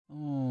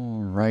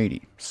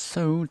Alrighty,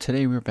 so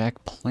today we're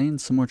back playing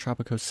some more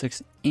Tropico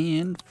 6,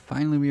 and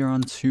finally we are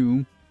on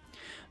to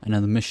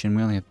another mission.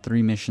 We only have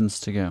 3 missions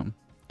to go.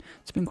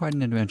 It's been quite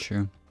an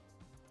adventure,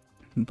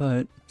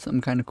 but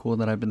something kind of cool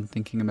that I've been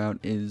thinking about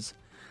is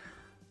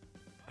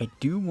I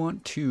do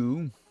want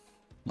to,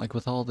 like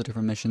with all the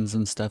different missions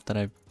and stuff that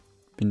I've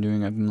been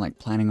doing, I've been like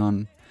planning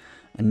on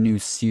a new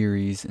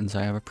series, and so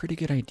I have a pretty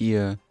good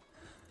idea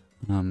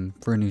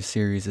for a new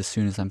series as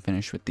soon as I'm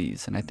finished with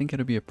these, and I think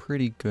it'll be a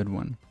pretty good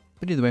one.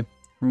 But either way,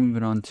 we're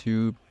moving on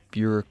to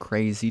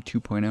Bureaucrazy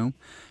 2.0,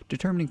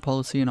 determining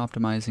policy and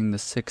optimizing the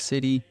sixth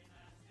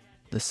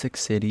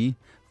city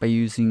by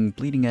using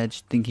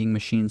bleeding-edge thinking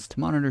machines to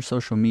monitor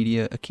social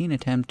media, a keen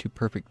attempt to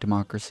perfect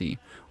democracy,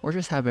 or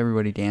just have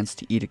everybody dance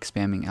to edict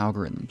spamming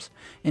algorithms.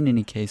 In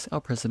any case,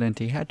 El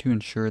Presidente had to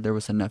ensure there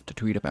was enough to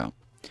tweet about.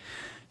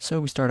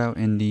 So we start out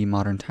in the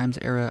modern times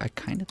era. I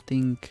kind of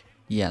think,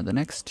 yeah, the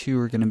next 2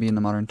 are going to be in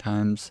the modern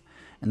times,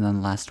 and then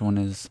the last one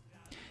is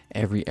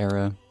every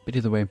era. But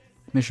either way,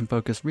 mission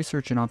focus,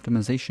 research and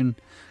optimization,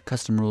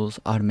 custom rules,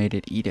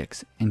 automated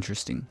edicts.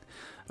 Interesting.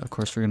 Of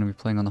course, we're going to be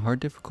playing on the hard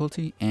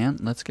difficulty, and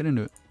let's get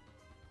into it.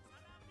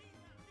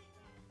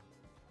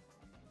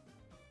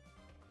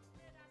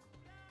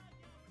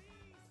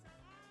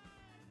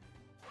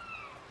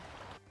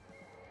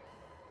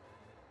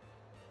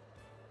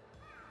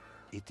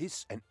 It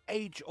is an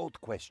age-old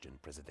question,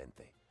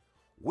 Presidente.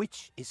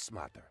 Which is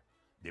smarter,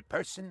 the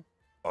person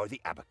or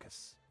the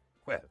abacus?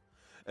 Well,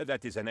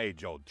 that is an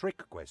age-old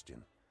trick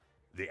question.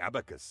 The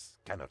abacus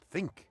cannot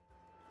think.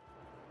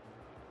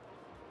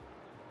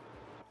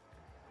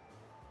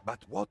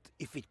 But what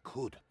if it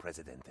could,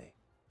 Presidente?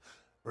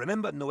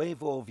 Remember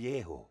Nuevo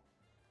Viejo?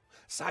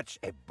 Such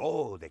a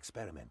bold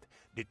experiment,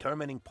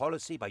 determining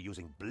policy by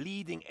using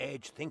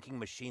bleeding-edge thinking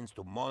machines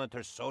to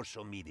monitor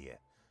social media.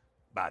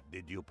 But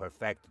did you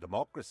perfect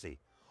democracy?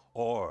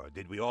 Or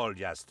did we all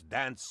just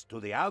dance to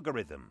the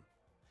algorithm?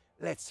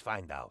 Let's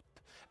find out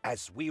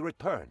as we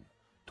return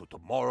to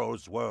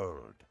tomorrow's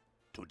world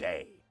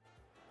today.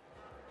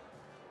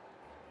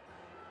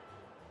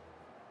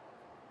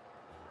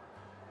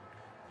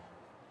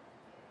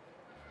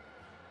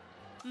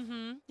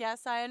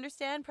 Yes, I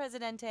understand,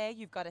 Presidente.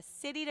 You've got a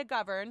city to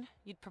govern,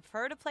 you'd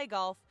prefer to play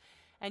golf,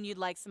 and you'd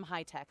like some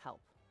high-tech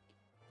help.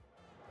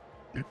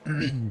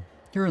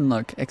 You're in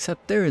luck,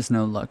 except there is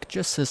no luck,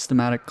 just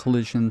systematic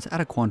collisions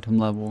at a quantum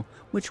level,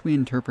 which we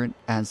interpret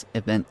as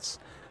events.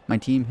 My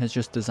team has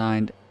just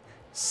designed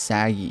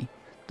SAGI,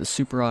 the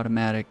super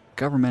automatic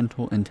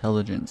governmental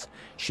intelligence.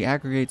 She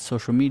aggregates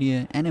social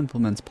media and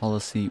implements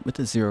policy with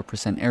a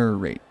 0% error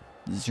rate.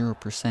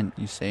 0%,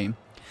 you say?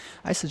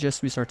 I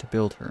suggest we start to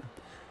build her.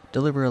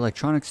 Deliver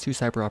electronics to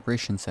Cyber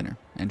Operations Center.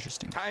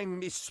 Interesting.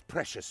 Time is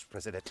precious,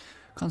 President.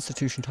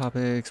 Constitution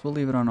topics, we'll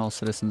leave it on all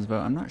citizens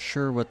vote. I'm not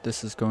sure what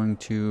this is going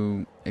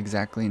to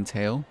exactly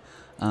entail,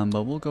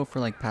 but we'll go for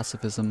like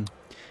pacifism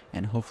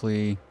and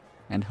hopefully,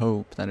 and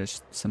hope that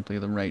it's simply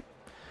the right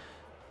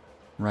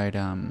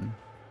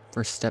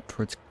first step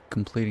towards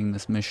completing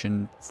this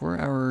mission. For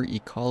our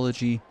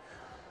ecology,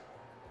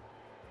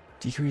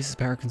 decreases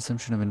power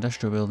consumption of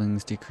industrial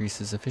buildings,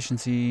 decreases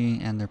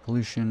efficiency and their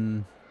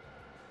pollution.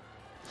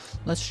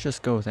 Let's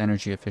just go with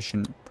energy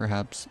efficient,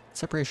 perhaps.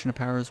 Separation of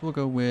powers, we'll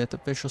go with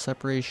official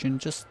separation,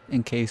 just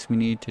in case we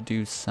need to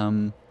do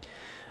some,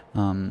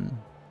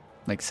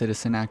 like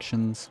citizen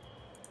actions.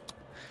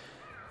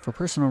 For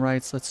personal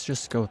rights, let's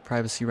just go with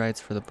privacy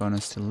rights for the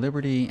bonus to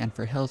liberty, and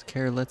for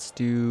healthcare, let's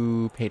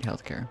do paid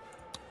healthcare.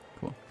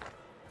 Cool.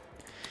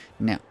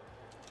 Now,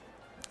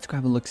 let's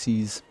grab a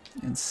look-sees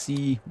and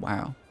see,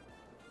 wow.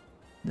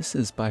 This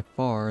is by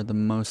far the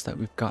most that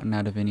we've gotten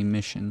out of any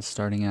mission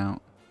starting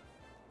out.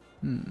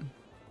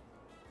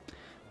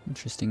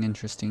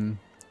 Interesting.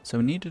 So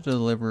we need to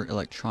deliver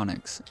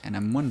electronics, and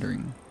I'm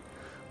wondering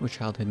which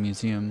childhood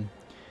museum.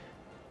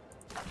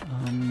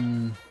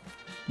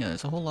 Yeah,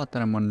 there's a whole lot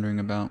that I'm wondering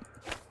about.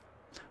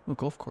 Oh,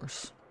 golf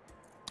course.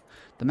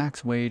 The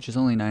max wage is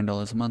only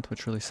 $9 a month,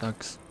 which really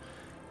sucks.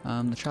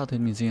 The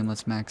childhood museum,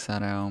 let's max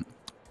that out.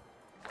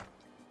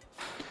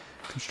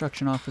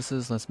 Construction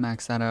offices, let's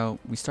max that out.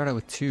 We start out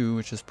with 2,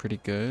 which is pretty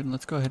good.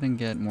 Let's go ahead and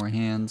get more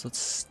hands.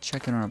 Let's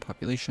check in on our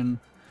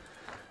population.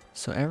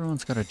 So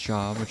everyone's got a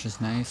job, which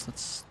is nice.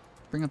 Let's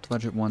bring up the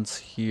budget once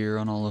here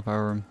on all of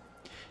our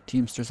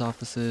Teamsters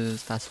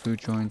offices, fast food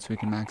joints we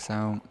can max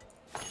out.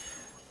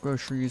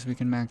 Groceries we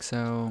can max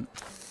out.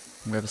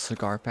 We have a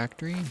cigar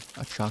factory,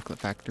 a chocolate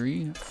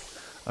factory,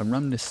 a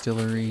rum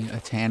distillery, a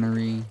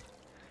tannery,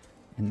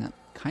 and that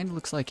kind of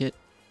looks like it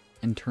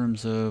in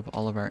terms of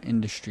all of our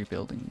industry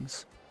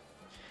buildings.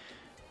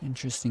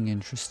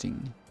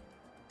 Interesting.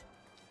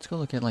 Let's go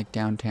look at like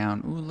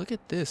downtown. Ooh, look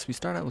at this. We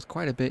start out with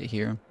quite a bit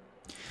here.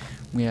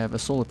 We have a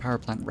solar power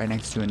plant right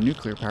next to a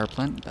nuclear power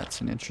plant. That's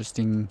an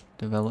interesting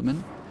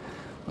development.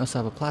 We also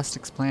have a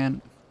plastics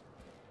plant.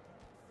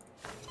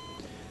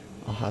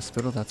 A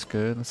hospital, that's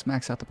good. Let's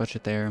max out the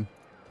budget there.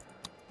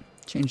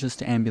 Change this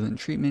to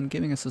ambulance treatment,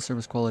 giving us a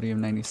service quality of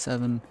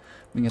 97.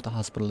 We can get the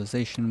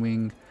hospitalization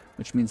wing,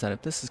 which means that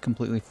if this is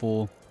completely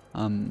full,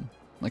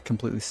 like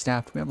completely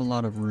staffed. We have a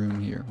lot of room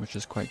here, which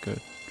is quite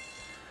good.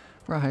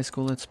 For our high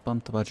school, let's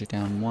bump the budget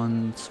down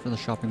once. For the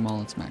shopping mall,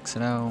 let's max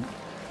it out.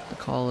 The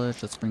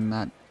college, let's bring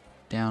that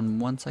down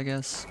once, I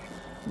guess.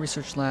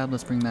 Research lab,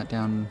 let's bring that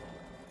down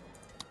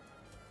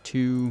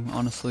 2,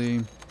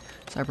 honestly.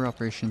 Cyber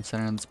operations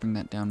center, let's bring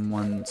that down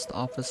once. The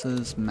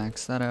offices,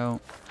 max that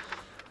out.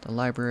 The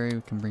library,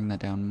 we can bring that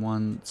down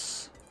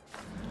once.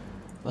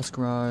 Bus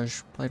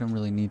garage, probably don't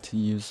really need to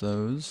use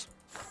those.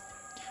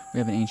 We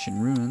have an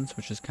ancient ruins,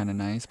 which is kind of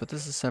nice, but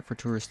this is set for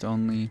tourists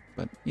only,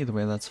 but either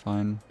way, that's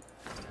fine.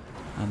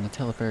 The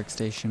telepheric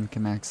station,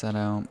 can max that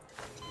out.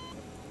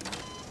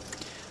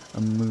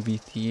 A movie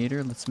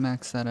theater, let's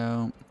max that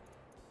out.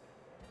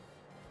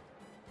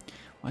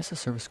 Why is the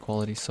service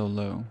quality so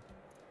low?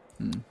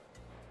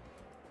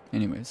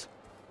 Anyways.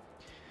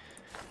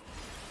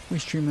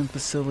 Waste treatment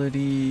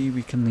facility,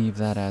 we can leave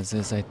that as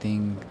is, I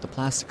think. The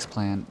plastics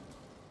plant.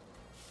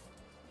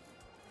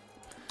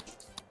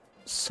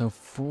 So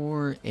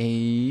for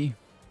a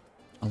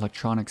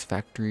electronics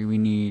factory, we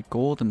need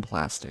gold and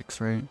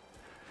plastics, right?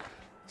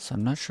 So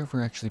I'm not sure if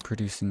we're actually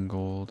producing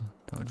gold.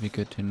 That would be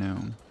good to know.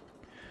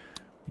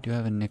 We do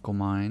have a nickel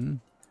mine.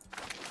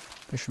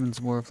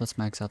 Fisherman's Wharf, let's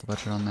max out the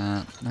budget on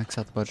that. Max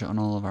out the budget on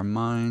all of our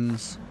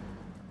mines.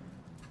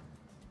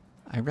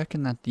 I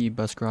reckon that the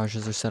bus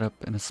garages are set up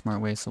in a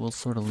smart way, so we'll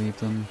sort of leave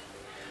them.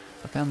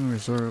 A family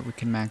resort we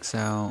can max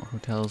out.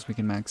 Hotels we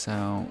can max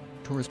out.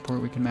 Tourist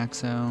port we can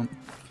max out.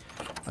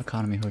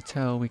 Economy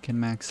hotel we can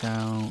max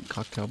out.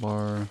 Cocktail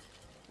bar.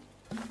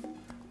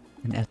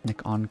 An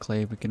ethnic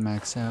enclave we can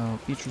max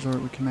out. Beach resort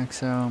we can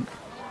max out.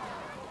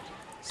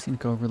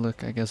 Scenic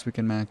overlook I guess we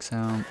can max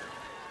out.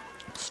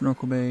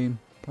 Snorkel bay,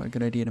 probably a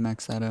good idea to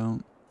max that out.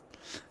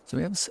 So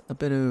we have a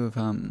bit of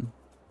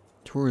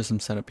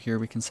tourism set up here.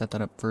 We can set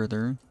that up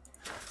further,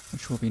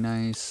 which will be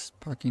nice.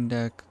 Parking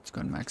deck, let's go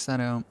ahead and max that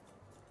out.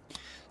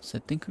 So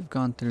I think we've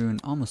gone through and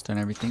almost done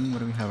everything. What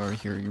do we have over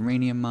here?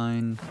 Uranium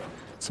mine,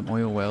 some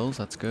oil wells,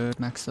 that's good.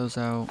 Max those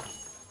out.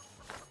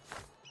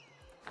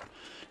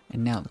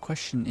 And now the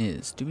question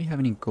is, do we have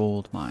any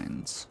gold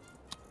mines?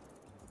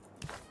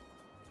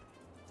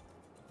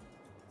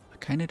 I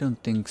kind of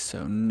don't think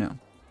so, no.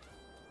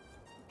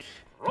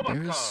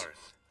 Robot cars.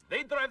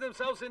 They drive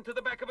themselves into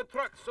the back of a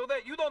truck so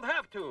that you don't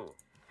have to.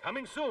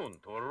 Coming soon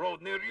to a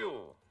road near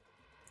you.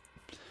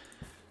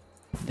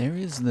 There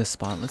is this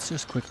spot. Let's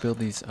just quick build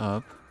these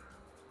up.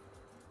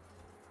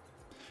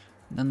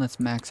 And then let's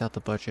max out the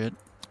budget.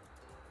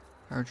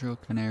 Power drill,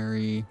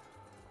 canary.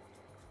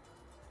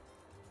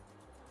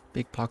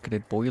 Big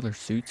pocketed boiler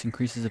suits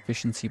increases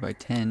efficiency by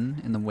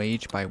 10 and the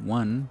wage by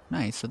 1.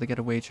 Nice, so they get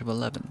a wage of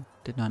 11.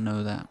 Did not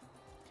know that.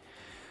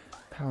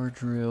 Power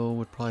drill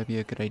would probably be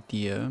a good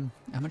idea.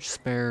 How much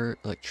spare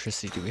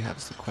electricity do we have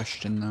is the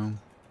question though.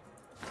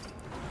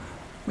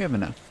 We have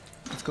enough.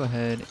 Let's go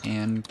ahead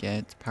and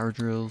get power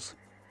drills.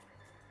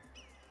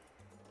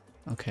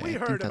 Okay, We I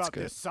think heard that's about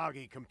good. this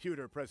soggy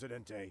computer,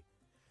 Presidente.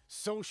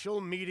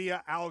 Social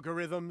media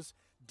algorithms,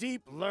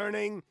 deep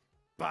learning,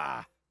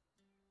 bah.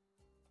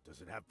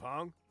 Does it have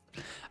Pong?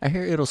 I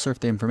hear it'll surf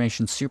the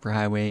information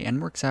superhighway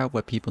and works out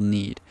what people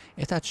need.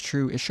 If that's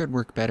true, it should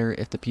work better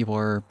if the people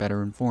are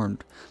better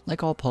informed.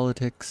 Like all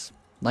politics.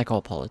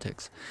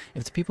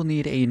 If the people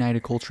need a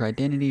united culture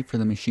identity for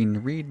the machine to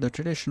read, the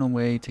traditional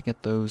way to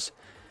get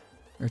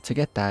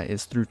that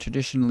is through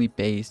traditionally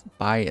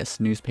biased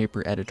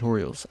newspaper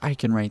editorials. I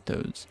can write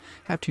those.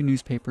 Have 2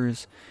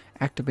 newspapers.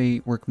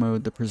 Activate work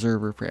mode, the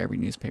preserver for every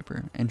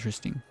newspaper.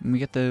 Interesting. And we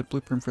get the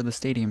blueprint for the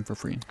stadium for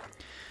free.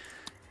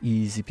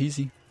 Easy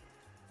peasy.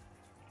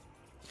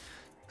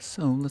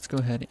 So let's go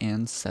ahead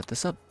and set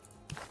this up.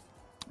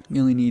 We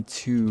only need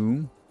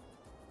 2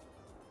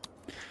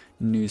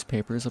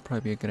 newspapers. It'll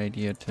probably be a good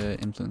idea to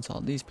influence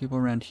all these people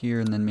around here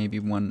and then maybe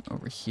 1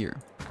 over here.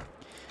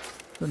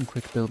 Go ahead and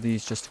quick build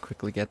these just to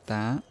quickly get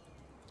that.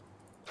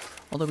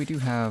 Although we do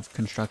have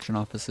construction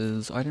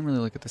offices. I didn't really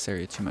look at this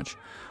area too much.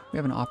 We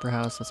have an opera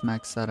house. Let's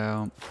max that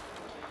out.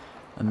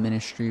 A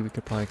ministry. We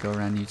could probably go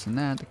around using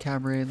that. The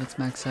cabaret. Let's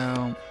max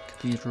out.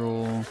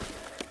 Cathedral.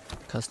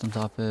 Customs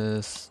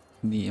office.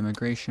 The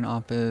immigration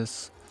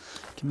office.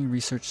 Can we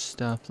research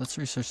stuff? Let's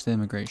research the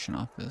immigration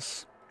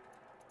office.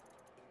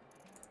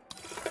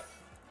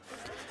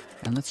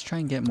 And let's try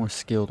and get more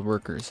skilled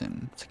workers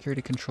in.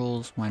 Security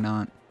controls, why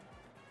not?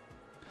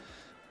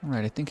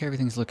 Alright, I think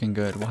everything's looking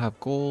good. We'll have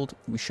gold,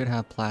 we should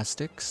have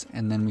plastics,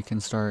 and then we can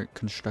start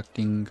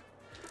constructing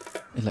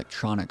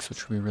electronics,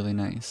 which would be really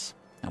nice.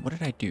 Now, what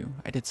did I do?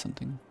 I did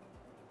something.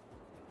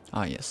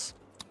 Ah, yes.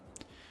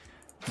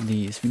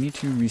 These. We need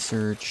to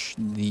research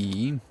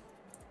the...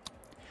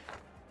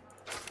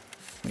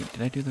 Wait,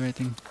 did I do the right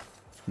thing?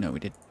 No, we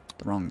did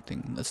the wrong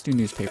thing. Let's do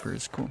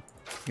newspapers. Cool.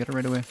 Get it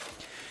right away.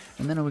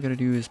 And then all we gotta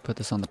do is put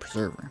this on the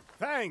preserver.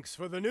 Thanks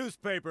for the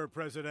newspaper,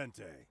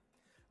 Presidente.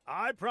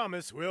 I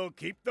promise we'll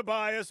keep the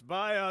bias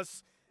by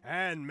us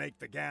and make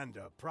the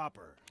Ganda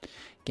proper.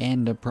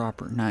 Ganda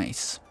proper.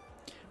 Nice.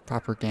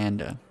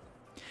 Propaganda.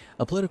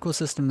 A political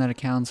system that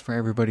accounts for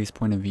everybody's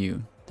point of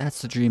view.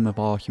 That's the dream of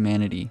all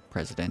humanity,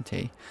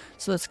 Presidente.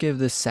 So let's give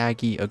this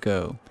saggy a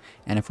go.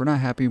 And if we're not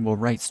happy, we'll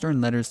write stern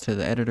letters to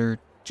the editor.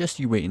 Just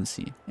you wait and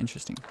see.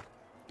 Interesting.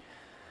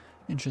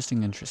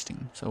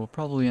 Interesting. So we'll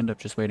probably end up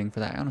just waiting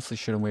for that. I honestly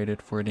should have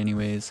waited for it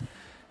anyways.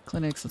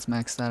 Clinics, let's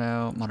max that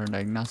out. Modern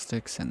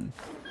diagnostics and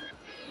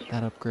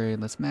that upgrade.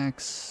 Let's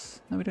max.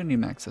 No, we don't need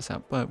to max this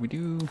out, but we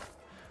do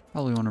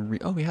probably want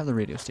to oh, we have the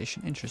radio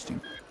station.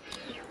 Interesting.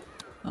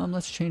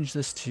 Let's change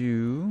this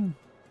to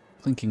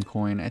clinking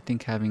coin. I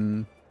think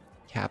having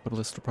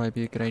capitalist will probably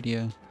be a good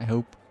idea. I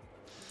hope.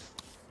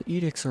 The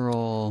edicts are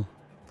all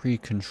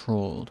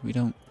pre-controlled. We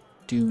don't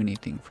do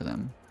anything for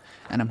them.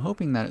 And I'm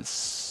hoping that it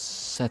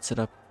sets it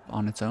up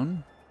on its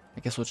own. I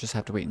guess we'll just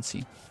have to wait and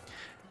see.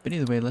 But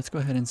either way, let's go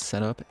ahead and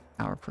set up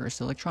our first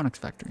electronics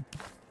factory.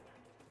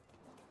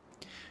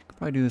 Could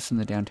probably do this in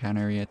the downtown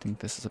area. I think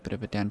this is a bit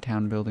of a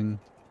downtown building.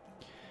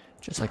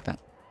 Just like that.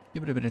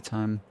 Give it a bit of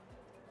time.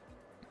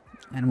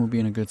 And we'll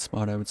be in a good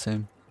spot, I would say.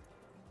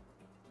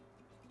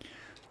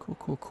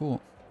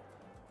 Cool.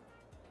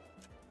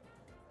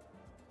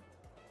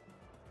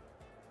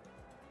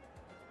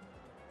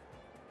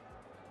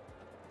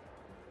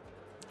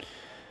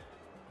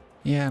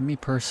 Yeah, me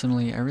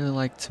personally, I really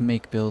like to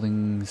make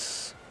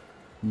buildings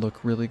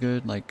look really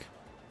good. Like,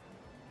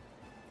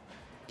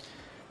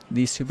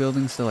 these two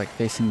buildings, they're like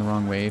facing the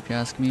wrong way if you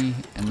ask me.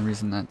 And the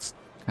reason that's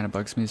kind of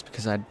bugs me is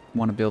because I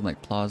want to build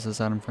like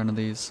plazas out in front of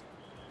these.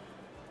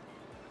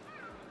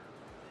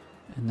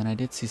 And then I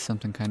did see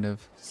something kind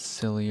of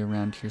silly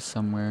around here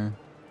somewhere.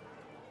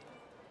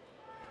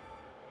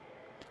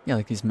 Yeah,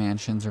 like these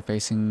mansions are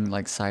facing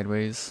like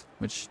sideways,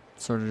 which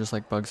sort of just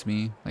like bugs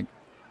me. Like,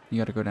 you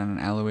gotta go down an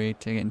alleyway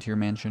to get into your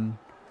mansion.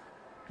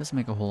 Doesn't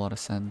make a whole lot of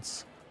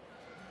sense.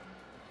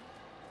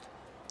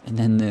 And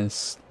then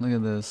this, look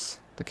at this.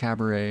 The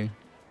cabaret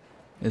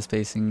is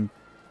facing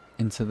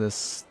into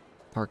this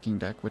parking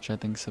deck, which I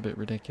think is a bit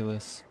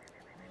ridiculous.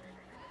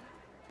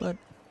 But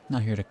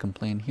not here to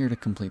complain, here to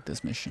complete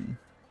this mission.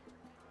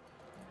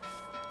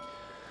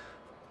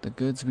 The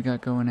goods we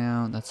got going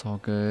out, that's all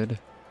good.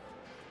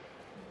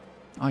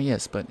 Oh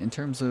yes, but in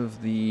terms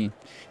of the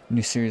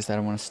new series that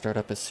I want to start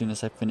up as soon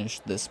as I finish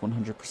this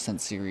 100%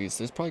 series,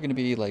 there's probably going to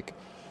be like,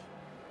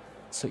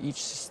 so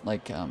each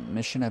like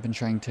mission I've been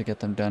trying to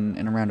get them done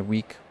in around a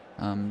week,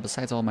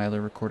 besides all my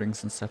other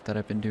recordings and stuff that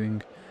I've been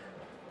doing.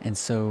 And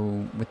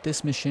so with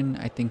this mission,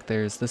 I think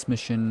there's this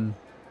mission,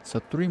 so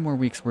 3 more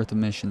weeks worth of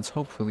missions,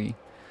 hopefully,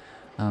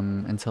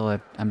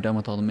 until I'm done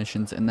with all the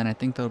missions. And then I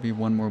think there'll be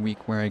 1 more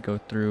week where I go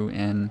through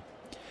and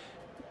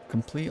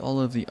complete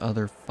all of the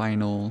other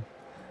final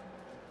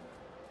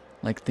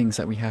like things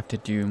that we have to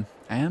do.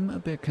 I am a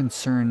bit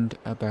concerned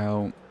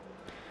about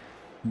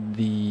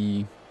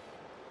the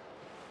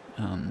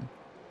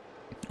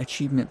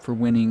achievement for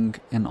winning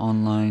an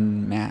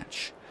online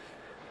match.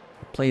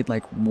 I played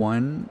like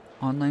 1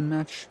 online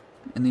match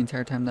in the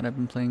entire time that I've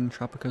been playing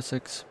Tropico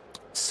 6.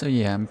 So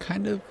yeah, I'm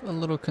kind of a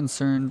little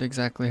concerned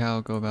exactly how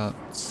I'll go about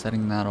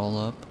setting that all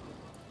up.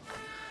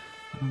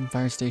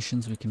 Fire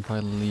stations, we can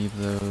probably leave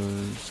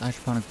those.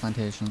 Hydroponic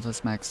plantations,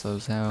 let's max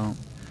those out.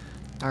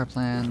 Power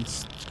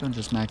plants, let's go and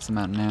just max them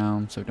out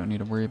now, so we don't need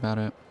to worry about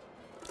it.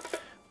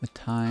 With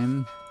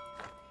time.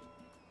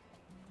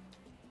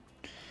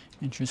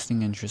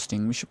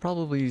 Interesting. We should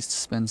probably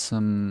spend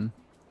some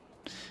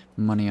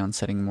money on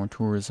setting more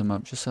tourism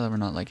up, just so that we're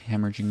not like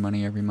hemorrhaging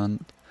money every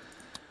month.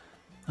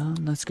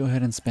 Let's go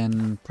ahead and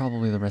spend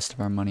probably the rest of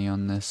our money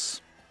on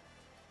this.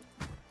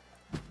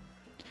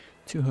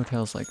 2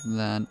 hotels like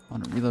that. I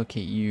want to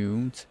relocate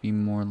you to be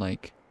more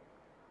like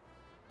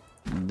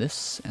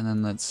this, and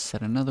then let's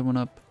set another one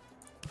up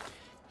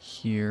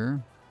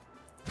here.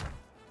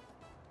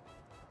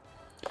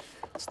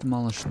 Let's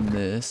demolish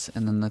this,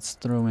 and then let's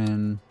throw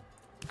in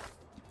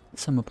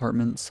some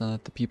apartments so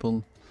that the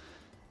people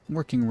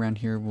working around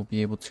here will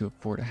be able to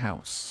afford a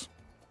house.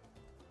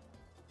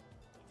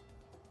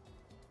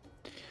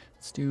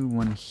 Let's do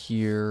one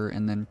here,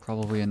 and then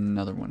probably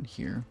another one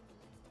here.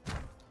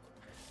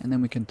 And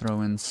then we can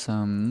throw in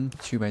some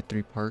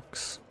 2x3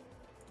 parks.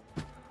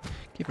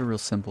 Keep it real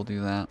simple,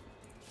 do that.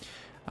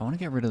 I want to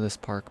get rid of this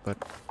park, but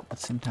at the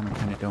same time I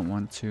kind of don't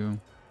want to.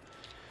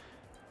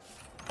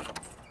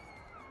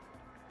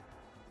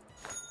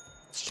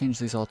 Let's change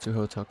these all to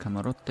Hotel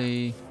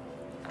Camarote.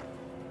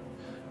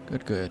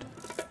 Good.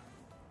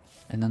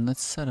 And then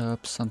let's set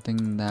up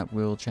something that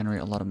will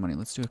generate a lot of money.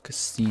 Let's do a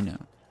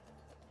casino.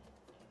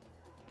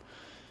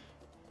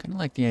 Kind of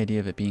like the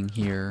idea of it being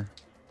here.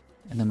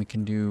 And then we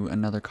can do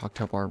another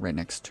cocktail bar right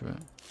next to it.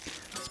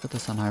 Let's put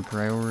this on high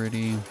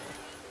priority.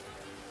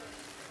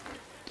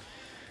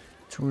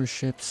 Tour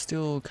ship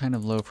still kind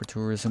of low for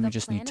tourism. We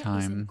just need time. The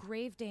planet is in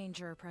grave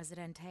danger,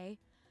 Presidente.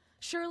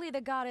 Surely the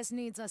goddess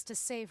needs us to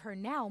save her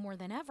now more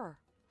than ever.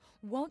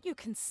 Won't you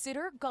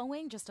consider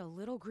going just a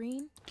little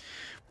green?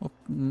 Well,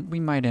 we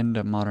might end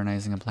up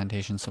modernizing a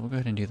plantation, so we'll go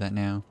ahead and do that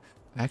now.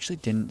 I actually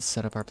didn't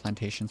set up our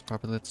plantations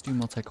properly. Let's do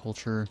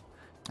multicultural.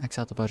 Max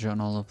out the budget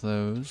on all of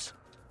those.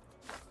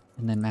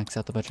 And then max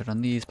out the budget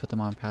on these, put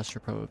them on pasture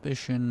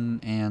prohibition,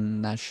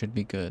 and that should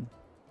be good.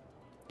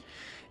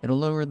 It'll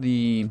lower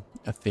the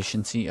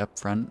efficiency up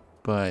front,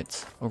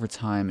 but over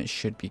time it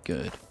should be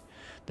good.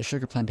 The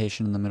sugar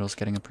plantation in the middle is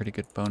getting a pretty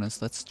good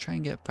bonus. Let's try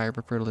and get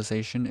fiber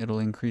fertilization. It'll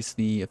increase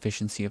the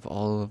efficiency of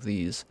all of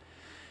these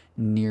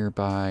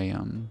nearby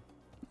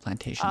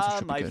plantations, which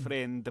should be my good.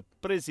 friend, the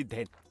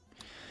president.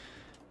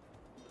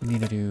 We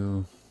need to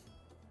do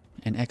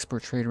an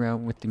export trade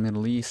route with the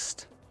Middle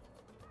East.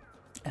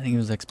 I think it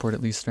was export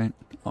at least, right?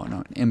 Oh no,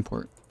 an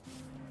import.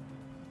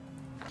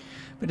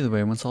 But either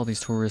way, once all these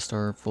tourists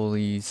are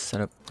fully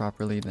set up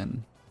properly,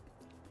 then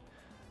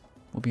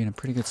we'll be in a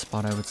pretty good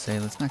spot, I would say.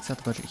 Let's max out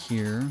the budget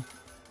here. And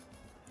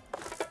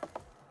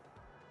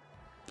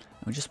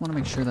we just want to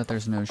make sure that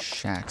there's no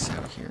shacks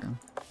out here.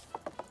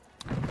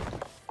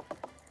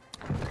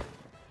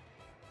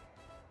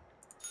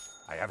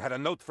 I have had a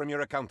note from your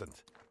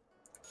accountant.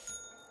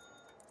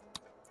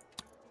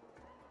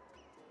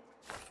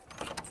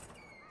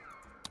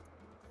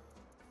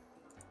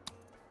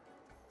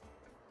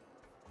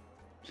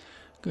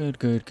 Good,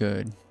 good,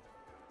 good. It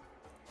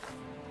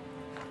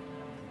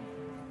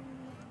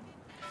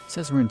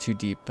says we're in too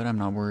deep, but I'm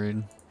not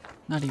worried.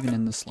 Not even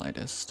in the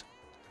slightest.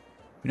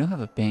 We don't have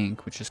a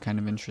bank, which is kind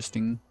of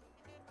interesting.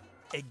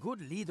 A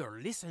good leader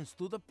listens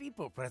to the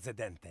people,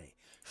 Presidente.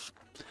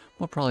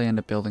 We'll probably end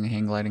up building a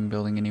hang gliding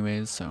building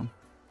anyways, so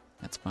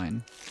that's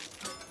fine.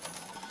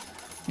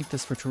 Make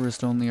this for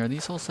tourist only. Are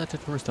these all set to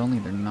tourist only?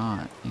 They're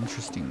not.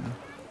 Interesting.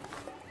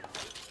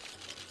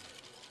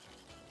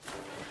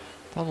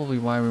 Probably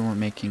why we weren't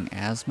making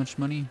as much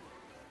money.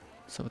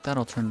 So with that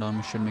all turned on,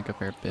 we should make a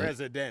fair bit.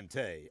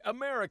 Presidente,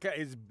 America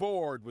is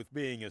bored with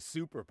being a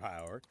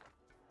superpower.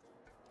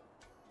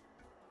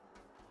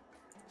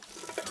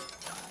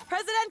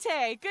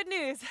 Presidente, good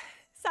news.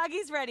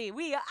 Sagi's ready.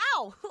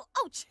 Ow!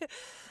 Ouch!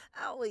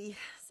 Owie.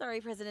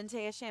 Sorry,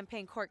 Presidente. A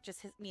champagne cork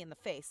just hit me in the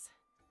face.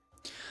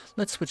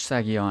 Let's switch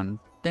Sagi on.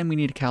 Then we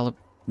need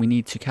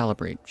to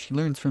calibrate. She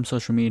learns from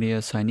social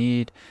media, so I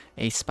need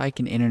a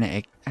spike in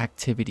internet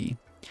activity.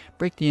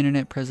 Break the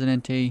internet,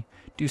 Presidente.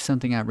 Do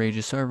something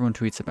outrageous so everyone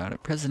tweets about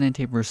it.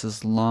 Presidente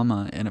versus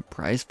llama in a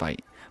prize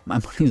fight. My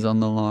money's on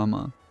the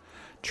llama.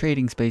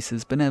 Trading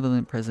spaces,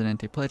 benevolent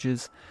Presidente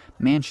pledges,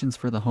 mansions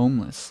for the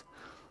homeless.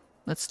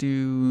 Let's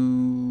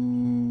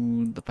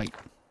do the fight.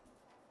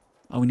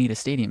 Oh, we need a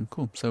stadium.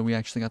 Cool. So we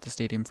actually got the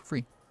stadium for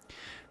free.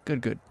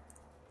 Good, good.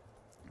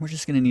 We're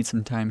just going to need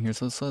some time here.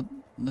 So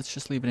let's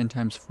just leave it in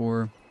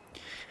 ×4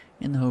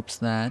 in the hopes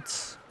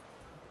that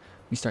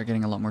we start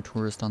getting a lot more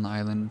tourists on the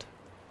island.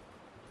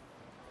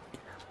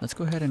 Let's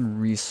go ahead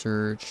and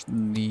research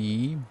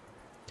the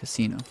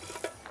casino.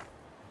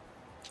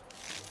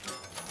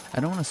 I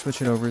don't want to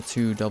switch it over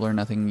to double or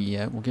nothing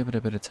yet. We'll give it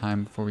a bit of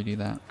time before we do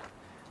that.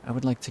 I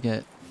would like to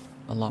get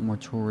a lot more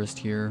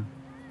tourists here.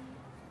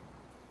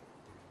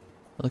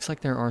 It looks like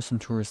there are some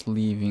tourists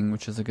leaving,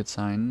 which is a good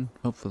sign,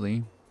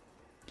 hopefully.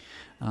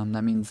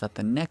 That means that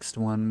the next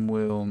one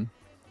will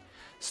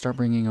start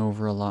bringing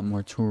over a lot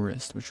more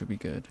tourists, which would be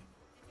good.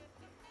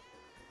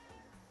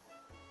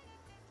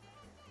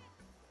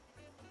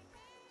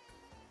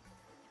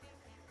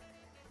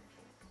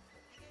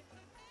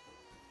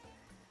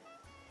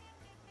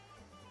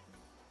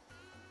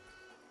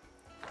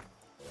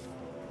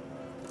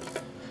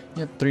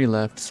 Yep, 3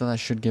 left, so that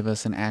should give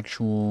us an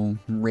actual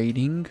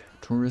rating,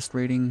 tourist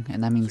rating,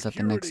 and that means that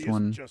the next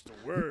one... Just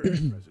a word,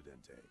 Presidente.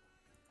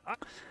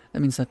 That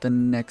means that the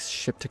next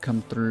ship to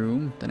come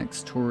through, the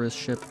next tourist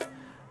ship,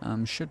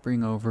 should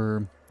bring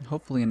over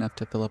hopefully enough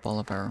to fill up all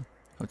of our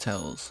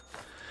hotels.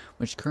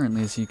 Which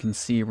currently, as you can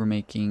see,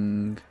 we're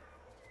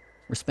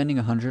spending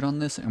 100 on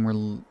this and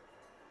we're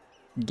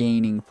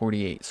gaining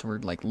 48. So we're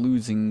like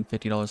losing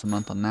 $50 a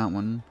month on that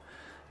one.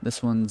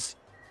 This one's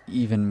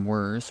even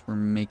worse. We're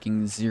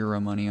making 0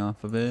 money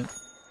off of it.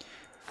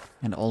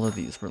 And all of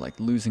these, we're like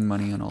losing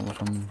money on all of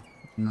them.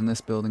 And then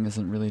this building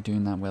isn't really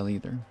doing that well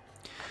either.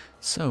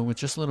 So with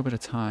just a little bit of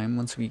time,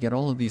 once we get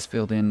all of these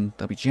filled in,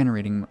 they'll be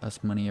generating us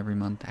money every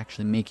month,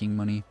 actually making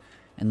money.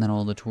 And then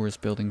all the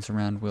tourist buildings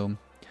around will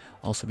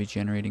also be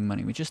generating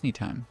money. We just need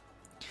time.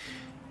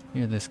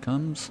 Here this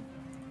comes.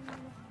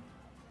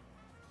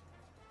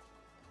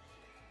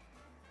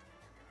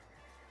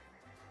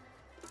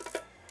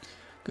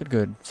 Good,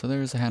 good. So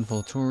there's a handful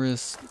of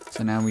tourists.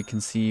 So now we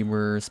can see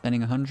we're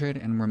spending 100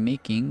 and we're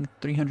making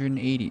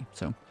 380.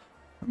 So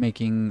we're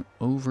making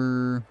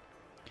over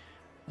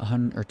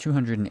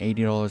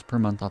 $280 per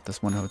month off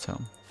this one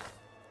hotel.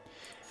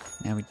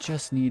 Now we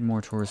just need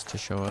more tourists to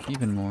show up,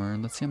 even more.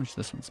 Let's see how much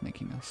this one's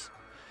making us.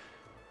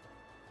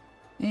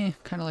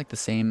 Kind of like the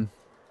same.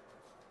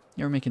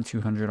 Yeah, we're making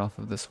 200 off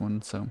of this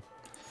one, so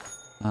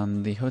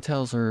the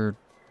hotels are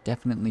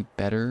definitely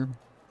better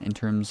in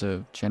terms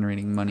of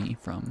generating money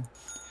from.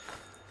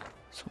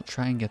 So we'll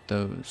try and get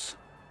those.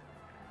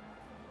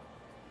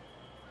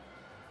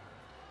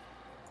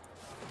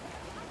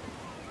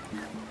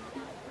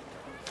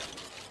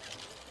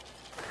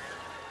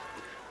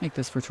 Make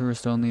this for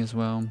tourist only as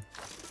well.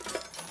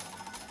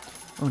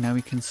 Oh, now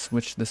we can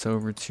switch this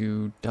over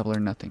to double or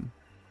nothing.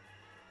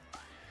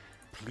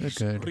 Please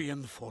Good, good.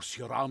 reinforce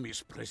your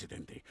armies,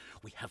 Presidente.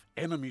 We have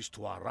enemies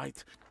to our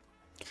right.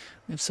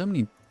 We have so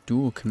many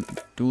dual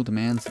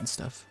demands and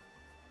stuff.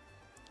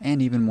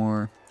 And even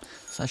more.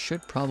 So I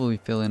should probably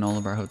fill in all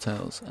of our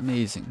hotels.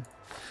 Amazing.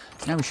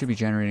 So now we should be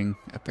generating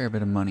a fair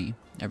bit of money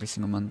every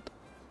single month.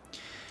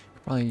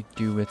 Probably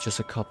do with just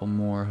a couple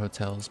more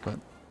hotels, but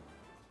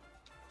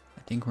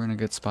I think we're in a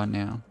good spot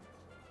now.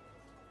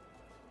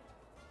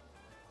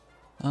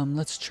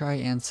 Let's try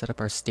and set up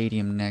our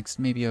stadium next.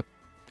 Maybe up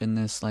in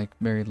this like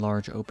very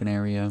large open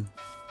area.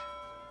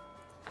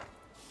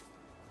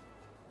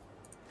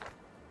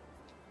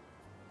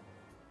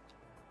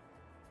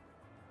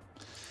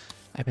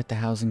 I bet the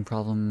housing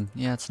problem,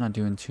 yeah, it's not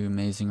doing too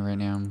amazing right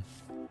now.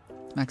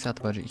 Max out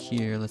the budget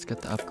here. Let's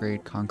get the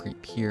upgrade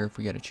concrete pier if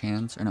we get a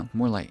chance. Or no,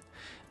 more light.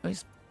 I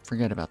always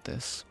forget about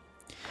this.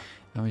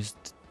 I always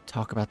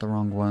talk about the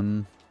wrong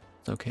one.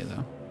 It's okay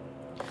though.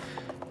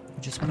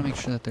 We just want to make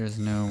sure that there's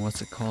no,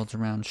 what's it called,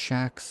 around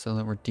shacks so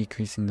that we're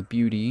decreasing the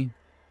beauty.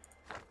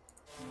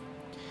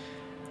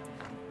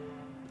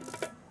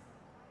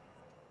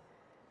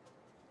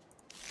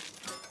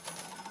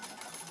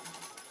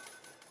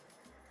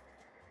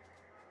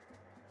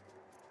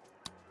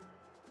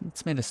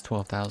 It's made us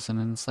 12,000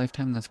 in its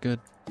lifetime, that's good.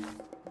 The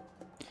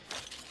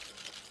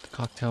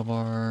cocktail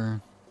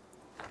bar,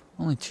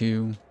 only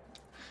 2.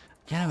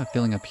 Yeah, I have a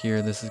feeling up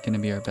here this is going to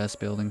be our best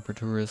building for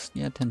tourists.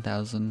 Yeah,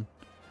 10,000.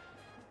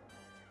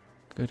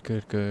 Good,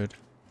 good, good.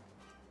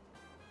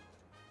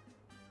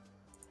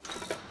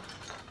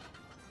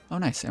 Oh,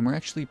 nice. And we're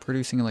actually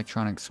producing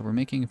electronics, so we're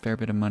making a fair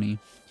bit of money.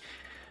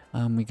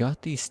 We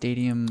got the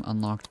stadium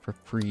unlocked for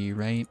free,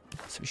 right?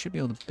 So we should be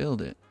able to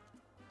build it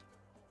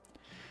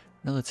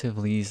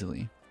relatively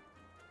easily.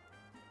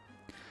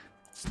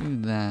 Let's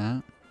do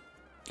that.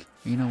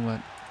 You know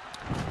what?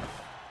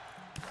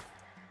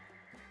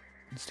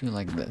 Let's do it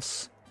like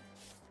this.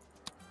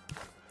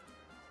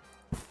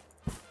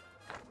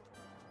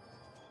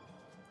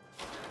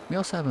 We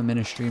also have a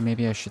ministry.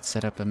 Maybe I should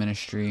set up a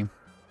ministry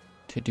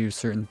to do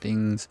certain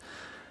things.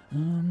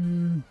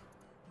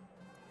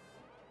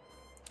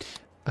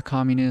 A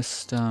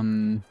communist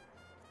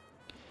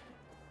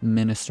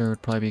minister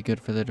would probably be good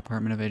for the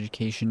Department of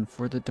Education.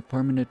 For the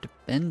Department of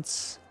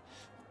Defense,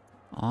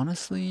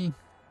 honestly,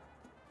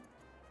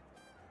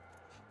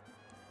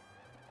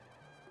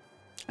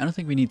 I don't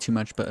think we need too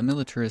much, but a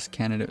militarist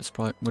candidate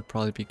would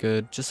probably be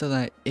good, just so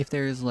that if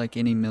there is like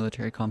any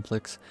military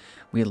conflicts,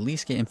 we at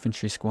least get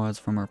infantry squads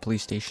from our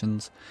police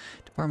stations.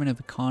 Department of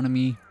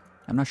Economy,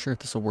 I'm not sure if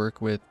this will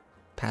work with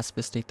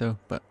pacifist state though,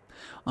 but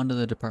under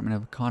the Department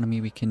of Economy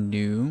we can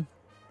do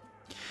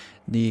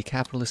the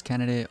capitalist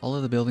candidate. All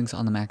of the buildings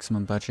on the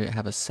maximum budget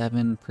have a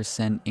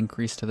 7%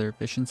 increase to their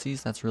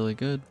efficiencies. That's really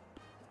good.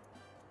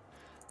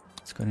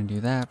 Let's go ahead and do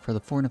that. For the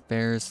foreign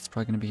affairs, it's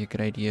probably going to be a good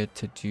idea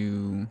to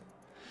do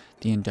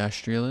the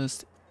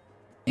industrialist.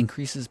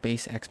 Increases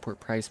base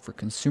export price for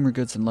consumer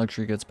goods and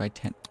luxury goods by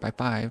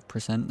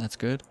 5%. That's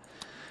good.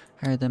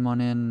 Hire them on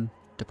in.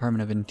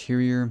 Department of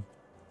Interior.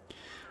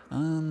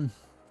 Increase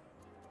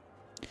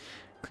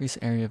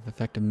area of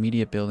effective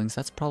media buildings.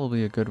 That's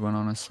probably a good one,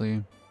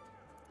 honestly.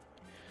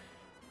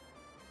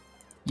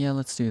 Yeah,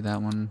 let's do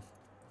that one.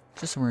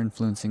 Just so we're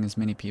influencing as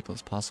many people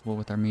as possible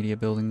with our media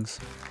buildings.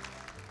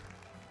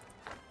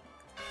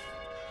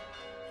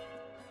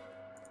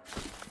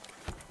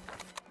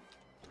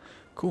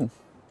 Cool.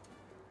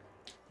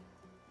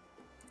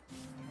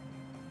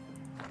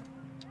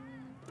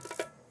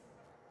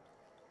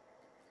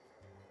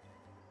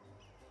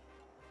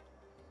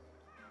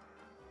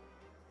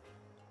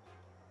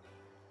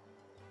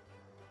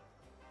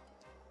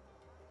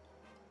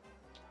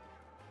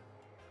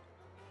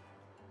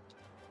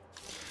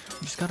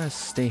 We just gotta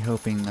stay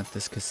hoping that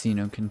this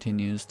casino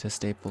continues to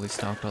stay fully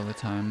stocked all the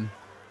time.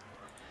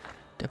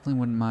 Definitely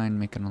wouldn't mind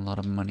making a lot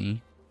of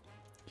money.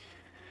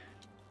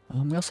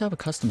 We also have a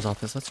customs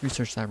office. Let's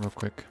research that real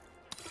quick.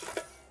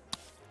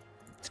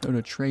 Let's go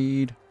to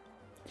trade.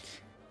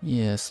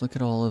 Yes, look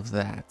at all of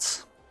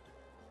that.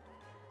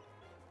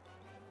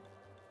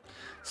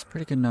 It's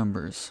pretty good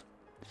numbers.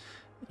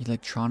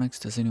 Electronics,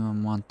 does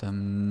anyone want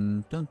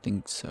them? Don't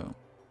think so.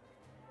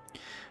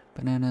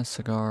 Bananas,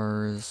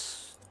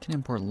 cigars. Can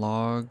import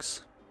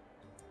logs.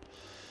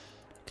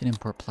 Can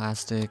import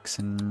plastics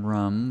and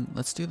rum.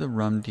 Let's do the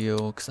rum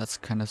deal because that's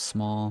kind of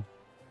small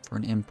for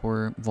an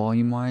import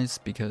volume-wise,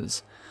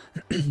 because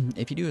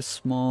if you do a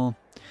small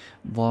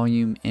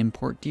volume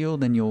import deal,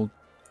 then you'll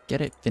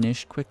get it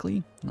finished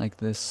quickly, like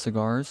this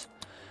cigars.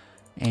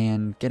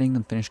 And getting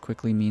them finished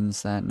quickly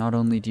means that not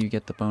only do you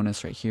get the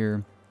bonus right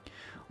here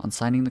on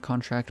signing the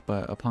contract,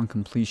 but upon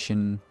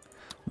completion,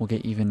 we'll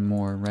get even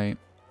more, right?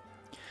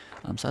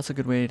 So that's a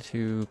good way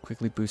to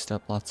quickly boost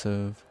up lots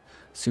of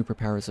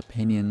superpowers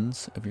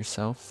opinions of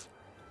yourself.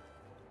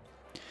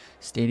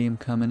 Stadium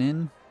coming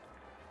in.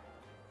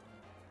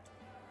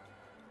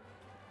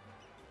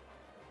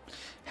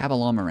 Have a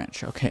llama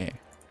ranch, okay.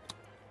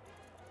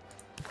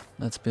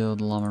 Let's build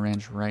a llama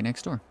ranch right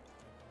next door.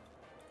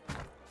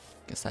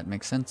 Guess that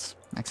makes sense.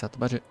 Max out the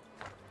budget.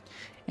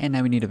 And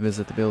now we need to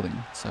visit the building.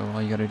 So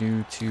all you gotta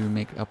do to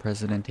make El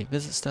Presidente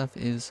visit stuff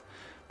is,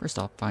 first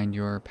off, find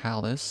your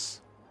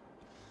palace.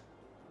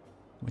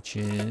 which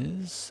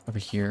is over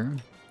here.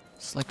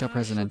 Select our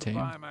Presidente.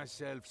 Buy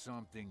myself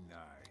something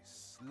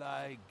nice,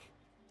 like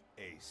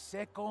a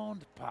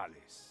second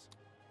palace.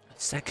 A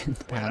second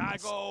Where I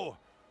palace. go,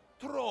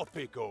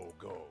 Tropico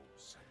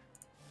goes.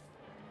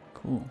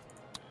 Cool.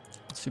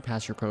 Let's do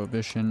pass your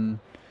prohibition.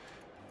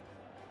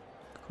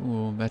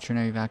 Cool.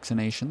 Veterinary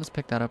vaccination. Let's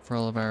pick that up for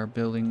all of our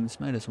buildings.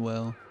 Might as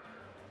well.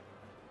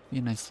 Be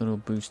a nice little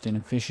boost in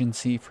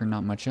efficiency for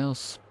not much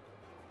else.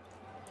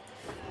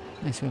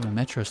 Nice, we have a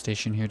metro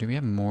station here. Do we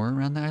have more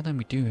around the island?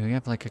 We do. We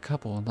have like a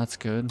couple. That's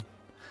good.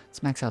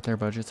 Let's max out their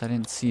budgets. I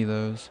didn't see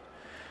those.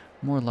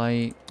 More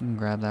light. We can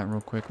grab that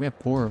real quick. We have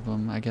 4 of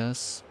them, I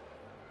guess.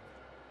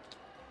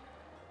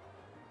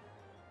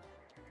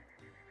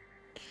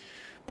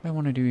 But I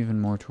want to do even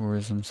more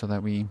tourism so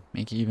that we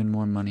make even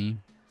more money.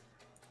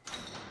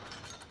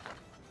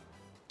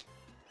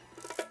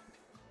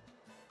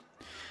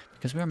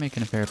 Because we are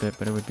making a fair bit,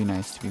 but it would be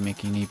nice to be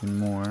making even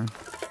more.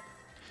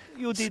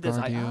 You did as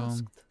I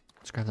asked.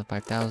 Let's grab the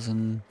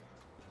 5,000.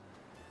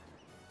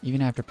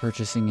 Even after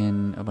purchasing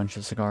in a bunch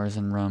of cigars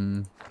and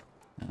rum,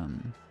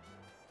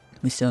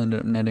 we still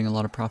ended up netting a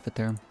lot of profit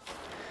there.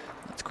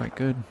 That's quite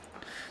good.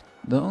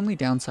 The only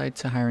downside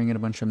to hiring in a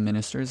bunch of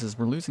ministers is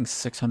we're losing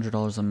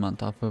 $600 a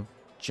month off of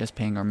just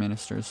paying our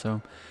ministers.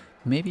 So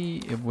maybe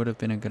it would have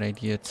been a good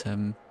idea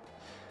to,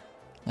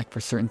 like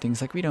for certain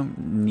things, like we don't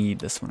need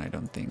this one, I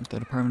don't think. The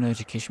Department of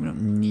Education, we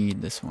don't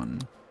need this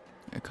one.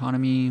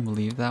 Economy, we'll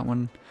leave that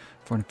one.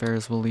 Foreign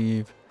Affairs, we'll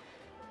leave.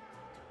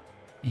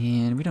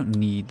 And we don't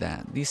need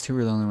that. These 2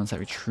 are the only ones that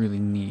we truly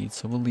need,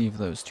 so we'll leave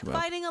those 2 up.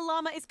 Fighting a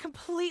llama is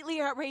completely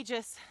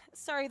outrageous.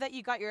 Sorry that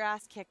you got your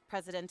ass kicked,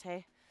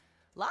 Presidente.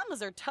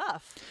 Llamas are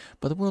tough.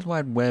 But the World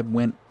Wide Web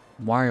went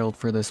wild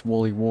for this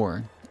woolly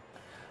war.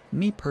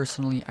 Me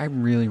personally, I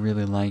really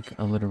like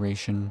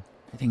alliteration.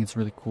 I think it's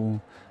really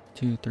cool.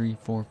 2, 3,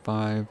 4,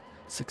 5,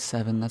 6,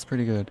 7, that's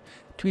pretty good.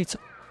 Tweets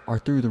are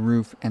through the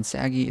roof, and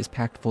Saggy is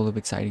packed full of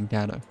exciting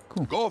data.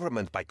 Cool.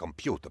 Government by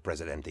computer,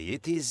 Presidente.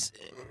 It is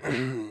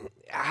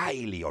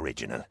highly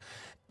original.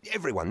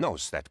 Everyone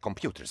knows that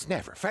computers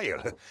never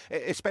fail,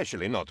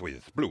 especially not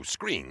with blue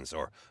screens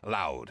or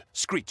loud,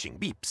 screeching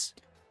beeps.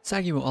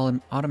 Saggy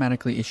will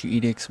automatically issue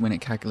edicts when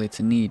it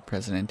calculates a need,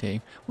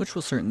 Presidente, which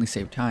will certainly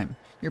save time.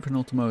 Your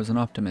penultimo is an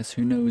optimist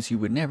who knows you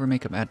would never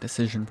make a bad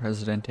decision,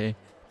 Presidente,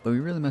 but we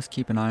really must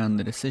keep an eye on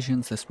the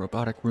decisions this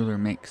robotic ruler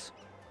makes,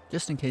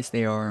 just in case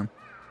they are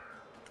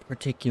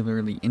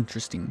particularly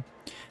interesting.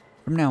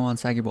 From now on,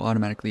 Saggy will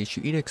automatically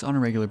issue edicts on a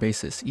regular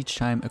basis. Each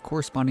time, a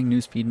corresponding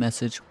newsfeed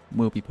message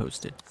will be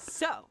posted.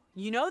 So,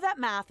 you know that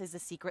math is the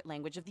secret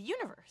language of the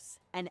universe,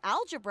 and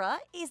algebra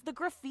is the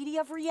graffiti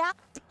of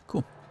reality.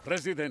 Cool.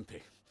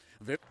 Presidente,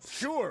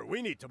 Sure,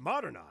 we need to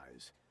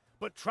modernize.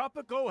 But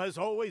Tropico has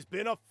always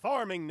been a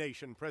farming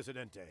nation,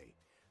 Presidente.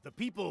 The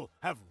people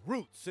have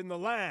roots in the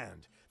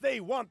land. They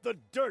want the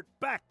dirt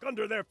back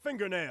under their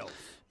fingernails.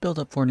 Build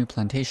up 4 new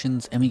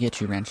plantations, and we get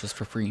 2 ranches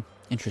for free.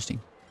 Interesting.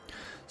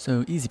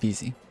 So, easy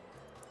peasy.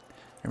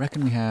 I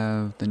reckon we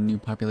have the new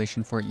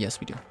population for it. Yes,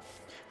 we do.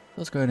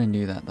 Let's go ahead and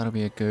do that. That'll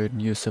be a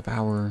good use of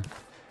our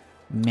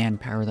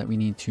manpower that we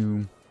need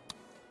to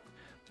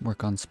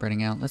work on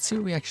spreading out. Let's see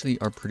what we actually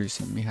are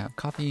producing. We have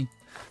coffee,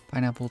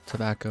 pineapple,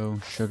 tobacco,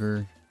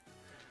 sugar.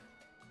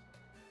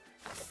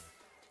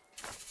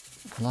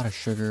 A lot of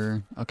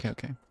sugar.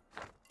 Okay.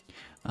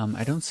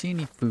 I don't see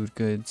any food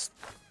goods.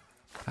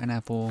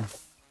 Pineapple.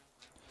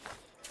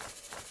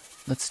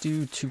 Let's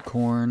do 2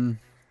 corn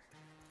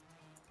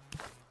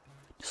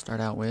to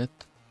start out with.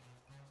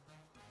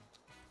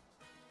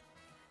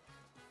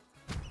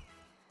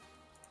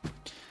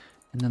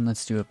 And then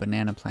let's do a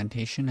banana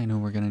plantation. I know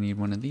we're going to need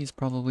one of these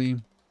probably.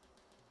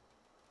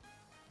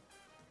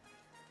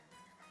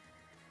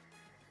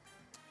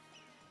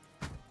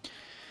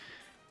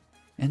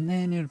 And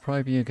then it would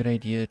probably be a good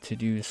idea to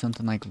do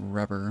something like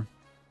rubber.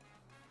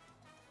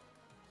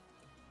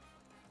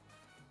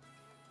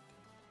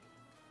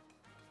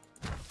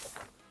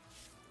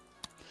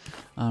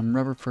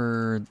 Rubber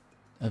for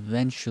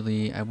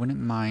eventually, I wouldn't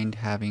mind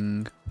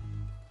having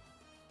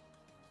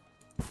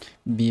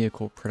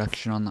vehicle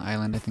production on the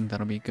island. I think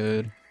that'll be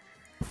good.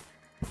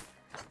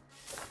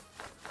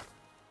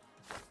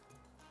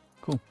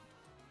 Cool.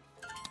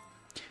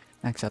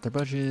 Max out their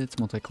budgets,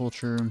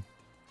 multicultural.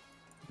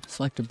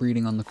 Selective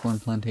breeding on the corn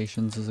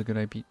plantations is a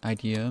good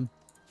idea.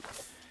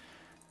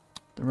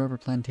 The rubber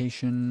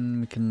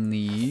plantation we can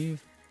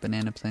leave.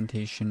 Banana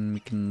plantation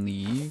we can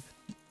leave.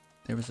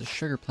 There was a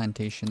sugar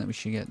plantation that we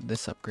should get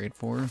this upgrade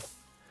for.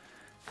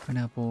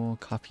 Pineapple,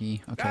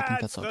 coffee. Okay, I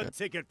think that's all good. That's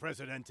the ticket,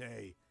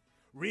 Presidente.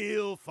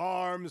 Real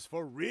farms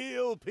for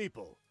real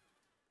people.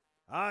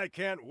 I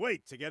can't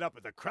wait to get up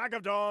at the crack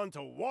of dawn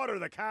to water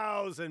the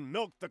cows and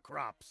milk the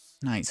crops.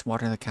 Nice,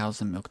 water the cows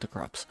and milk the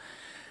crops.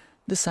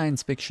 This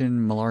science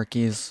fiction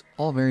malarkey is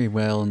all very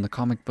well in the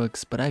comic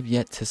books, but I've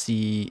yet to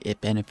see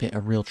it benefit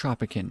a real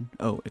Tropican.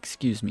 Oh,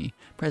 excuse me.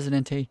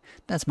 Presidente,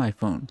 that's my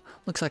phone.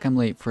 Looks like I'm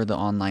late for the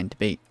online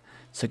debate.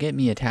 So get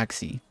me a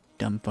taxi,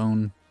 dumb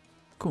phone.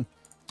 Cool.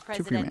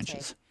 2 free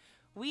ranches.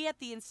 We at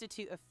the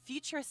Institute of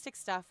Futuristic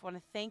Stuff want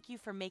to thank you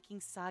for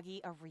making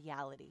Sagi a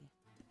reality.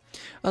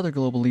 Other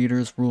global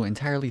leaders rule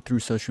entirely through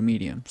social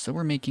media, so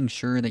we're making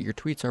sure that your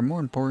tweets are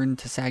more important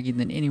to Sagi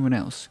than anyone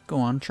else. Go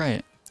on, try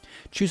it.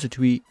 Choose a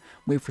tweet,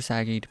 wait for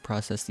Sagi to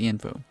process the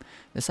info.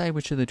 Decide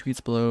which of the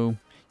tweets below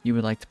you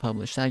would like to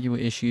publish. Sagi will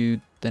issue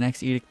the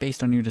next edict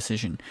based on your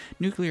decision.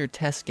 Nuclear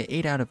tests get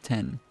 8 out of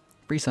 10.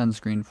 Free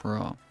sunscreen for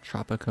all.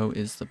 Tropico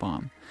is the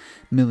bomb.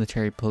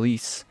 Military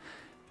police.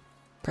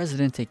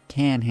 Presidente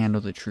can handle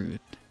the truth.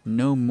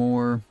 No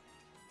more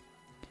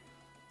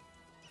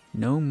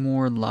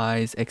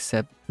lies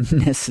except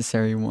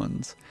necessary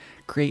ones.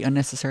 Create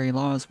unnecessary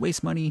laws,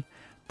 waste money,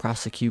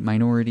 prosecute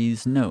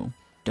minorities. No,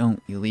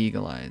 don't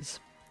illegalize.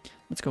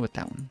 Let's go with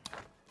that one.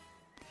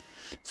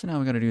 So now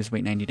we gotta do is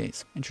wait 90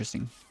 days.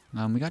 Interesting.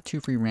 We got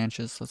 2 free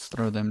ranches. Let's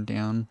throw them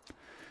down.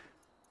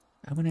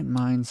 I wouldn't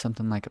mind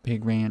something like a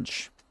pig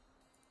ranch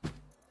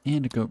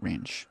and a goat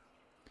ranch.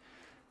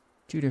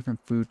 2 different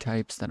food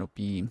types that'll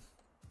be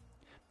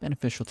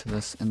beneficial to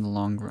us in the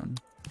long run.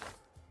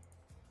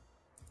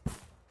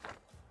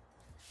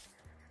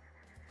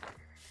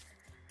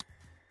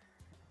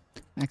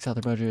 Max out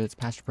the budgets,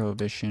 past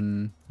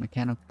prohibition,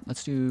 mechanical.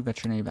 Let's do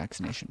veterinary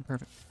vaccination.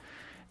 Perfect.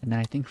 And then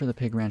I think for the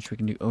pig ranch we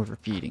can do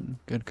overfeeding.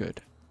 Good, good.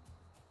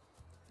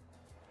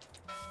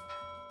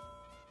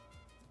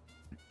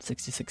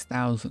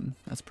 66,000.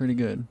 That's pretty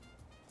good.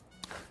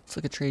 Let's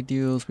look at trade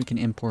deals. We can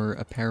import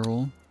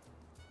apparel.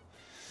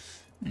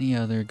 Any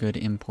other good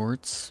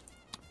imports?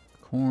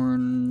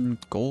 Corn,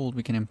 gold.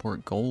 We can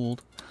import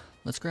gold.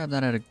 Let's grab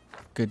that at a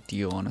good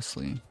deal,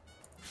 honestly.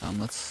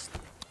 Let's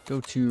go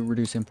to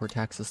reduce import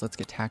taxes. Let's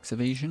get tax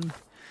evasion.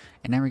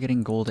 And now we're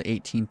getting gold at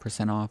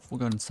 18% off. We'll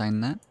go ahead and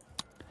sign that.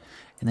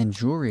 And then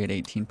jewelry at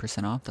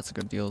 18% off. That's a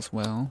good deal as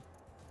well.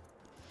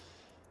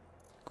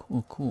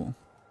 Cool, cool.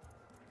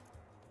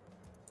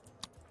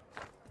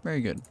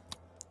 Very good.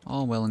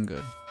 All well and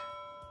good.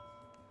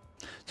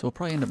 So we'll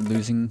probably end up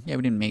losing. Yeah,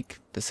 we didn't make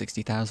the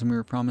 60,000 we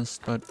were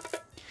promised, but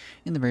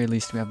in the very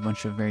least we have a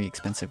bunch of very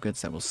expensive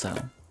goods that we'll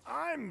sell.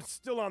 I'm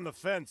still on the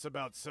fence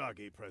about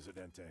Sagi,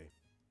 Presidente.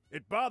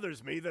 It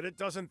bothers me that it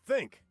doesn't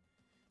think.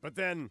 But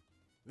then,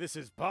 this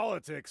is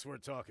politics we're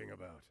talking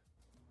about.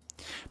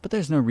 But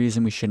there's no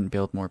reason we shouldn't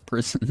build more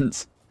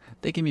prisons.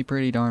 They can be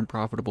pretty darn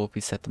profitable if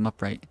we set them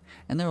up right.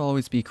 And there'll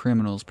always be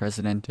criminals,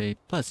 Presidente.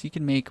 Plus, you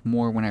can make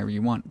more whenever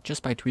you want,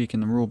 just by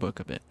tweaking the rulebook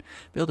a bit.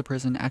 Build a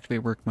prison,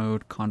 activate work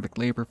mode, convict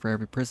labor for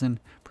every prison,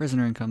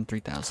 prisoner income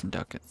 3,000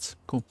 ducats.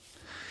 Cool.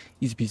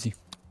 Easy peasy.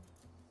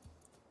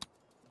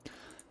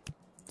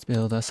 Let's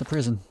build us a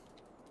prison.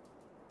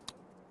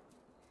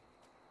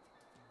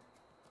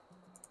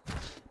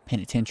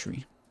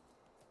 Penitentiary.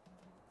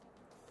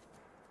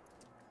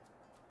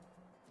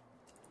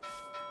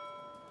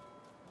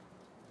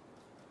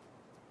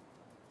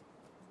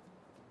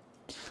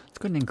 Let's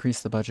go ahead and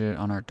increase the budget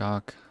on our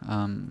dock.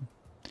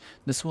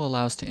 This will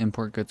allow us to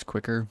import goods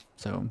quicker,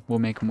 so we'll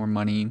make more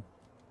money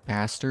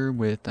faster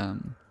with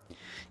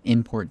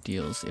import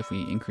deals if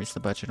we increase the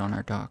budget on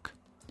our dock.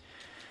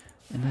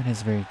 And that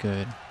is very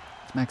good.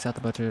 Let's max out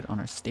the budget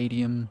on our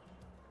stadium.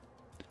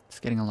 It's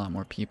getting a lot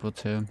more people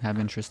to have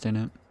interest in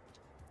it.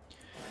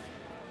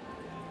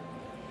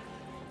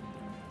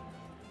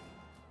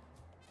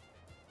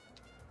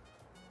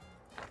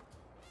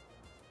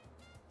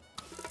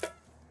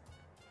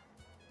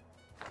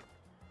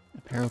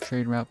 Apparel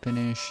trade route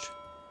finished.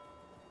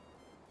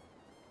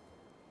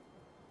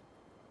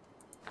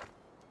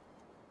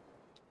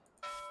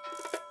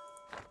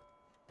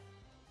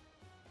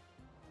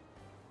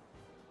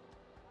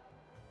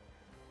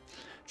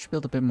 Should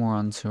build a bit more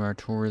onto our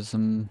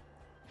tourism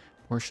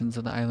portions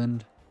of the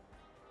island.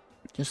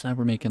 Just so that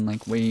we're making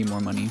like way more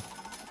money.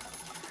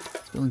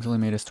 This building's only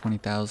made us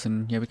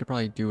 20,000. Yeah, we could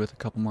probably do with a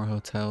couple more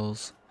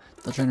hotels.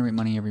 They'll generate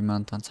money every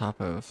month on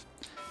top of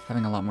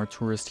having a lot more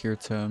tourists here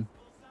to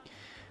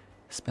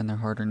spend their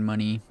hard-earned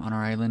money on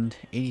our island.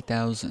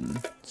 80,000.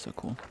 So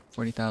cool.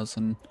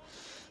 40,000.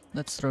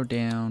 Let's throw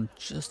down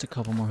just a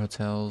couple more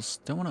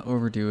hotels. Don't want to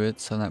overdo it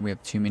so that we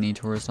have too many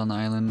tourists on the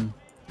island.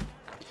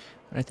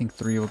 But I think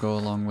 3 will go a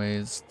long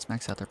ways. Let's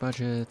max out their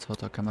budgets.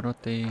 Hotel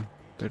Camarote.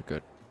 Good,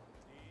 good.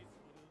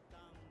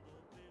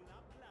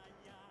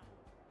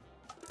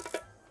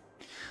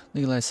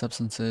 Legalized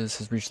substances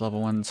has reached level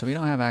 1, so we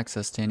don't have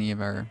access to any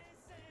of our...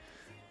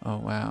 Oh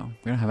wow,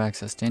 we don't have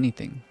access to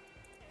anything.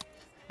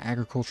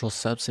 Agricultural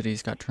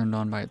subsidies got turned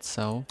on by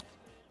itself.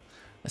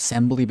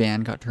 Assembly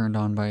ban got turned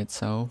on by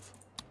itself.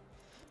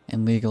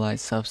 And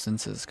legalized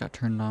substances got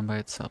turned on by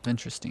itself.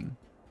 Interesting.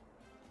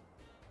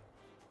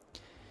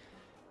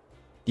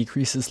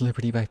 Decreases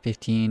liberty by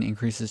 15,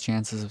 increases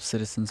chances of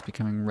citizens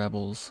becoming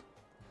rebels.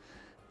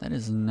 That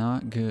is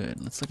not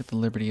good. Let's look at the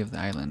liberty of the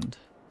island.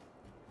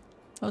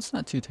 Oh, it's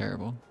not too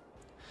terrible.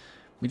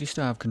 We do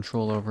still have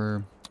control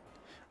over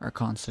our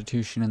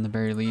constitution in the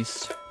very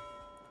least.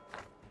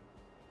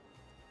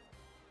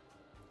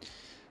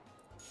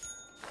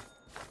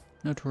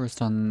 No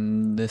tourists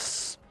on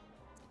this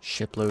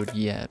shipload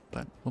yet,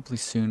 but hopefully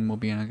soon we'll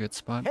be in a good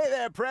spot. Hey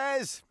there,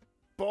 Prez!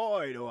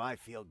 Boy, do I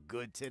feel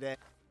good today.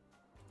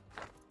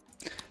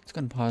 Let's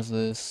go and pause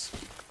this.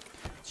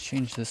 Let's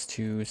change this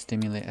to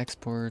stimulate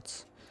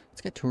exports. Let's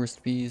get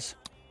tourist fees.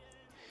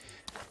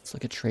 Let's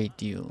look at trade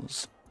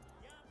deals.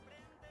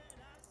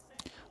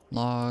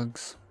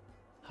 Logs,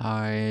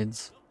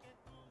 hides,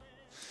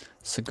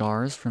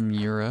 cigars from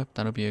Europe.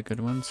 That'll be a good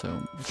one.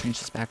 So we'll change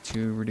this back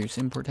to reduce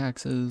import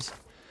taxes.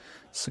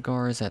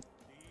 Cigars at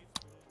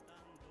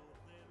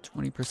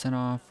 20%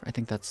 off. I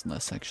think that's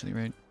less actually,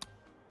 right?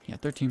 Yeah,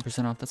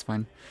 13% off. That's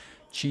fine.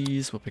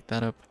 Cheese, we'll pick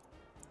that up.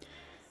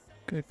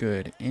 Good,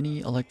 good.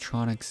 Any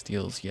electronics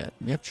deals yet?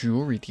 We have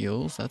jewelry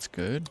deals. That's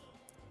good.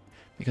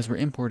 Because we're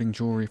importing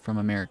jewelry from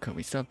America.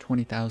 We still have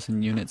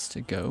 20,000 units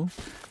to go.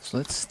 So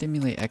let's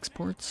stimulate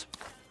exports.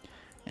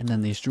 And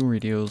then these jewelry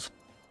deals,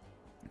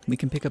 we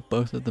can pick up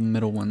both of the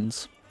middle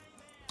ones.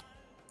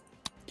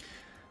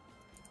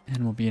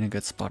 And we'll be in a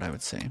good spot, I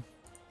would say.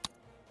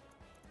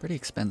 Pretty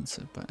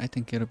expensive, but I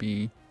think it'll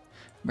be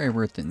very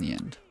worth it in the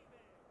end.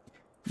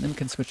 And then we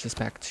can switch this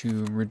back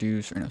to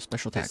reduce, or no,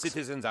 special tax. The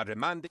citizens are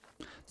demanding.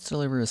 Let's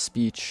deliver a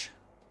speech.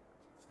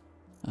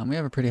 We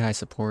have a pretty high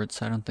support,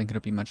 so I don't think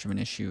it'll be much of an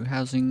issue.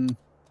 Housing.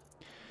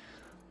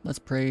 Let's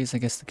praise, I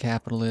guess, the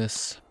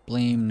capitalists.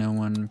 Blame no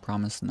one,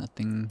 promise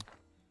nothing.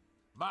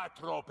 My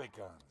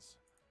Tropicans.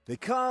 They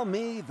call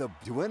me the...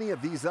 Do any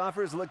of these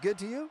offers look good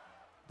to you?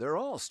 They're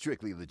all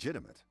strictly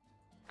legitimate.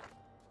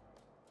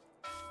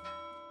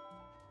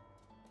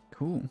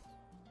 Cool.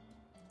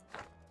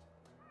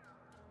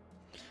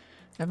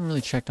 Haven't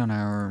really checked on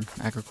our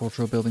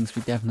agricultural buildings.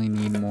 We definitely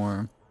need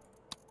more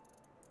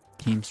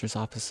Teamsters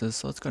offices,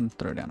 so let's go ahead and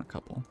throw down a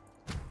couple.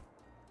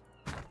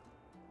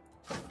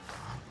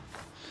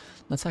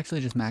 Let's actually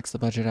just max the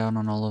budget out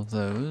on all of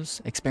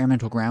those.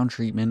 Experimental ground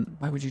treatment.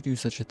 Why would you do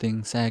such a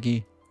thing,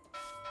 Saggy?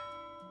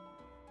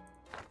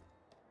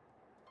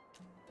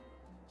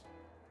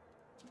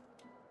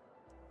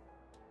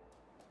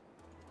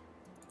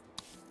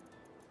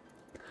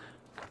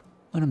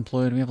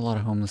 Unemployed. We have a lot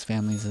of homeless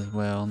families as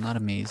well. Not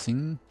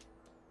amazing.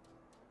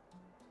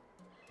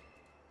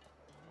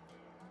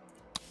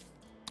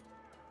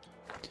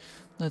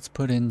 Let's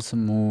put in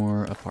some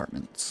more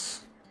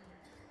apartments.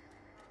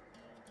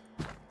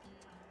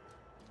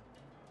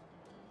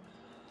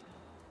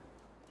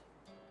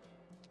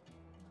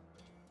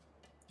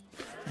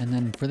 And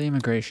then for the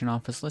immigration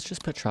office, let's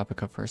just put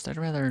Tropico first. I'd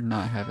rather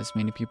not have as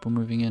many people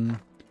moving in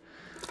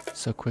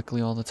so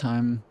quickly all the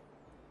time.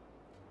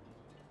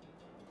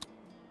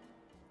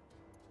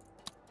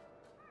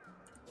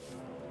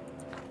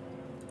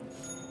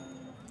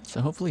 So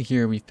hopefully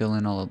here we fill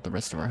in all of the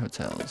rest of our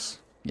hotels.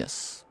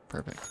 Yes,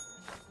 perfect.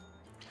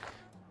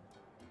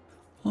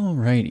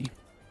 Alrighty.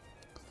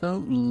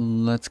 So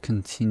let's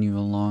continue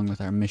along with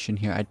our mission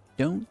here. I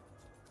don't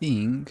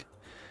think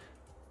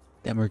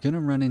that we're going to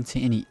run into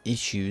any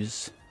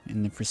issues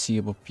in the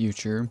foreseeable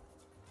future.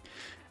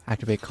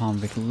 Activate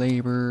convict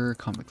labor.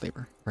 Convict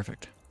labor.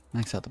 Perfect.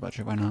 Max out the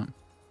budget. Why not?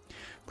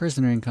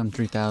 Prisoner income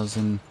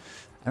 3,000.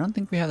 I don't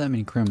think we have that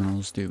many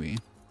criminals, do we?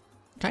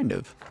 Kind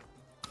of.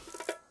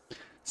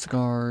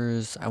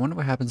 Cigars. I wonder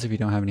what happens if you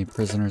don't have any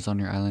prisoners on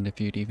your island,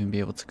 if you'd even be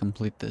able to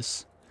complete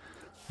this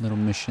little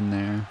mission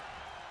there.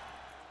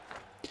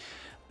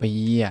 But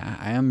yeah,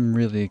 I am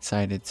really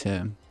excited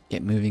to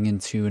get moving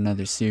into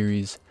another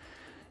series.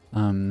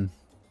 I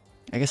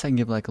guess I can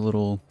give like a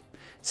little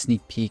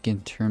sneak peek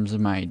in terms of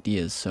my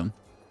ideas. So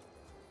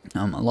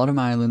a lot of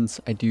my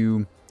islands, I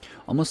do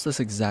almost this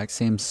exact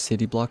same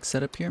city block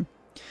setup here.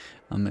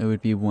 It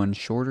would be one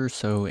shorter,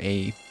 so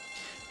a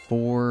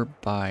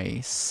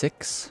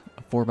 4x6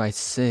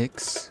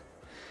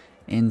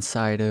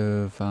 inside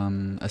of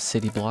a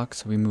city block.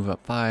 So we move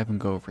up 5 and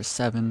go over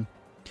 7,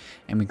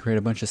 and we create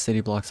a bunch of city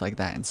blocks like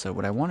that. And so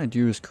what I want to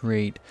do is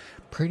create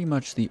pretty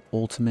much the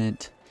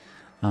ultimate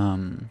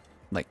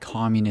like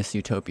communist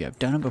utopia. I've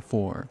done it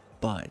before,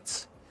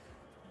 but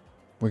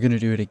we're gonna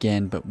do it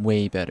again, but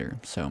way better.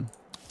 So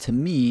to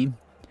me,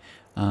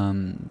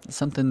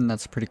 something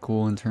that's pretty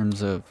cool in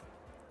terms of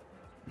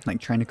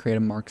like trying to create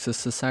a Marxist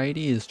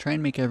society is try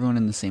and make everyone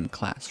in the same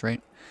class,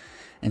 right?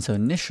 And so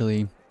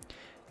initially,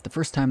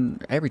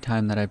 every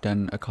time that I've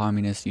done a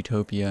communist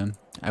utopia,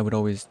 I would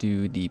always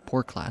do the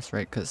poor class,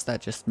 right? Because that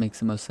just makes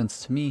the most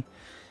sense to me,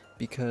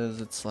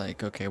 because it's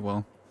like, okay,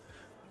 well,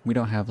 we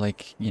don't have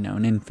like, you know,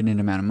 an infinite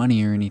amount of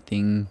money or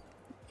anything,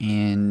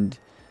 and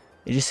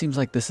it just seems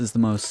like this is the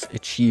most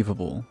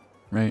achievable,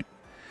 right?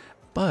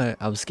 But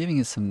I was giving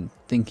it some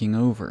thinking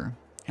over,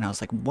 and I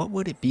was like, what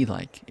would it be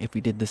like if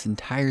we did this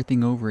entire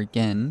thing over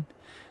again,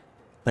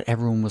 but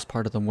everyone was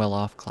part of the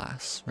well-off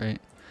class, right?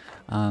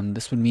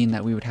 This would mean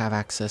that we would have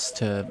access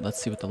to,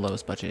 let's see what the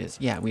lowest budget is.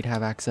 Yeah, we'd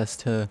have access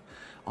to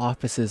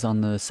offices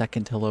on the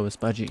second to lowest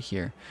budget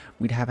here.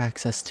 We'd have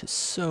access to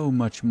so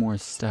much more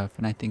stuff,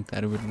 and I think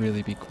that it would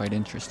really be quite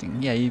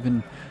interesting. Yeah,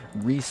 even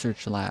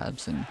research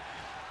labs and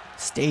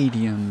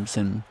stadiums,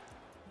 and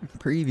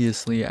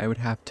previously I would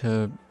have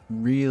to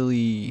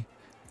really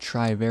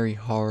try very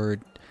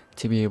hard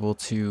to be able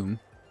to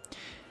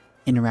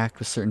interact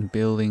with certain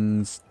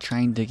buildings,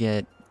 trying to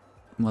get,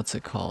 what's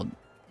it called,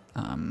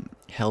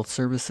 health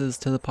services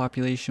to the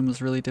population was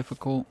really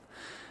difficult.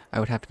 I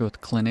would have to go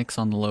with clinics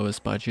on the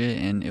lowest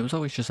budget, and it was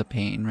always just a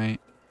pain, right?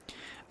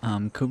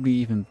 Could we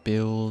even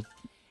build...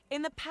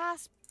 In the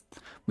past...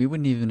 We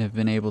wouldn't even have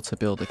been able to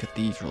build a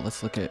cathedral.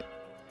 Let's look at...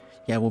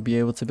 Yeah, we'll be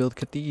able to build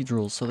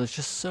cathedrals, so there's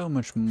just so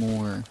much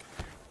more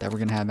that we're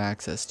going to have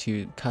access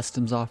to.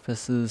 Customs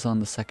offices on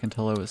the second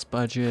to lowest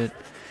budget.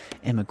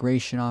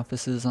 Immigration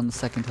offices on the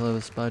second to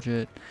lowest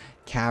budget.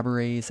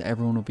 Cabarets,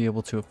 everyone will be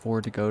able to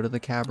afford to go to the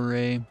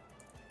cabaret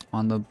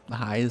on the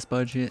highest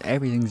budget.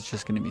 Everything's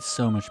just going to be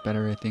so much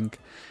better, I think.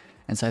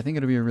 And so I think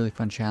it'll be a really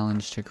fun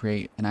challenge to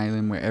create an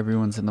island where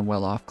everyone's in the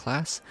well-off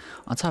class.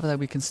 On top of that,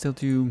 we can still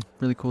do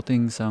really cool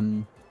things.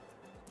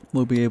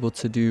 We'll be able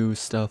to do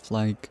stuff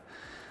like,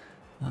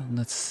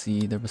 let's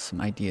see, there was some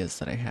ideas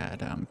that I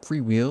had.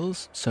 Free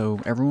wheels, so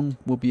everyone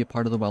will be a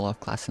part of the well-off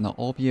class and they'll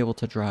all be able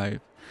to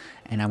drive.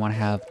 And I want to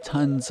have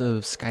tons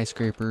of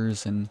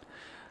skyscrapers, and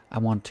I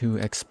want to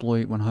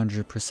exploit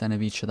 100%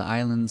 of each of the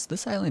islands.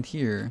 This island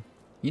here,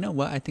 you know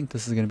what? I think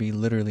this is going to be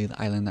literally the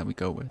island that we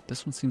go with.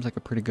 This one seems like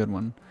a pretty good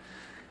one.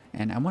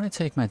 And I want to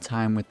take my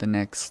time with the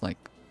next,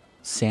 like,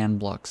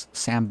 sandbox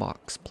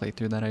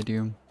playthrough that I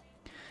do.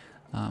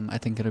 I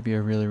think it'll be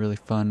a really, really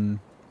fun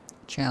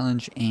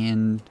challenge,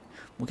 and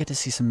we'll get to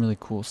see some really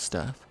cool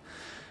stuff.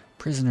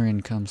 Prisoner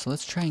income. So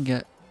let's try and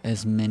get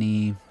as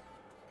many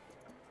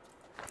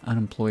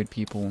unemployed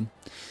people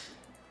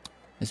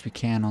as we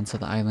can onto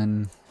the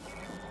island.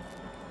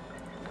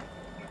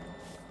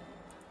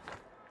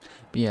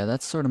 But yeah,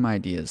 that's sort of my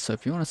ideas. So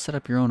if you want to set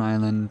up your own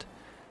island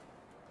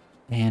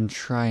and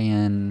try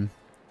and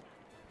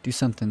do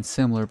something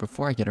similar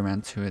before I get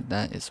around to it,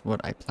 that is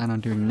what I plan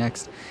on doing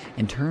next.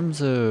 In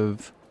terms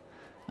of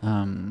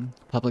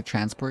public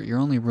transport, your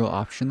only real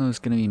option though is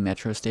going to be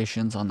metro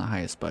stations on the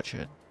highest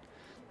budget.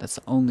 That's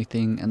the only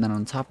thing. And then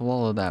on top of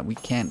all of that, we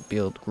can't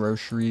build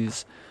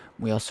groceries.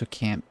 We also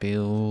can't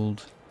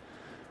build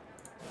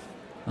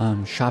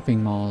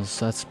shopping malls.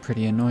 So that's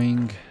pretty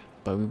annoying.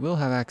 But we will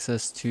have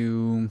access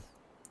to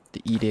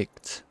the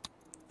edict,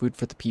 food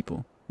for the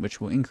people, which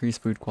will increase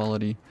food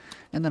quality.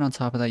 And then on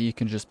top of that, you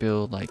can just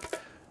build like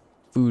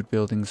food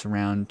buildings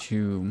around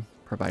to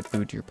provide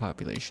food to your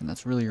population.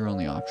 That's really your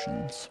only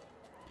options.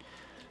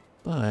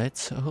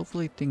 But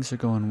hopefully things are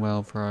going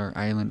well for our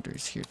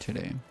islanders here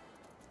today.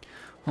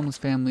 Homeless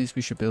families,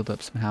 we should build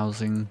up some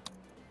housing.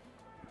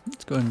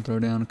 Let's go ahead and throw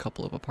down a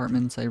couple of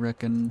apartments, I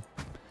reckon.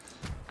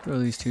 Throw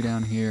these two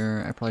down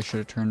here. I probably should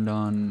have turned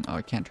on... Oh,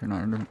 I can't turn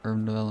on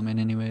urban development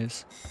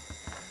anyways.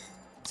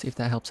 See if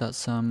that helps out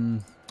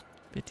some.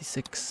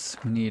 56.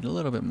 We need a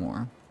little bit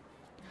more.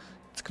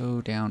 Let's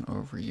go down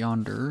over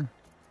yonder.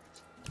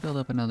 Build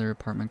up another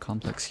apartment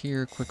complex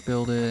here. Quick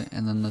build it.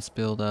 And then let's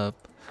build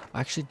up... I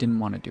actually didn't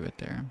want to do it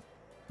there.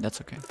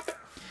 That's okay.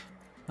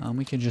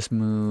 We can just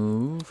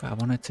move. I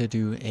wanted to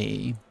do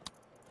a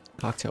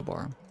cocktail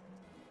bar.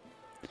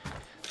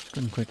 Let's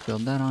go and quick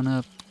build that on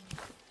up.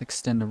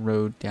 Extend a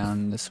road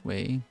down this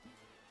way.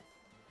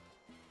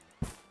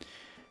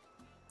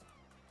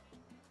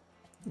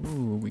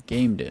 Ooh, we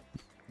gamed it.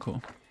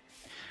 Cool.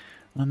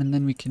 And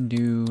then we can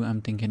do,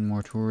 I'm thinking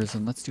more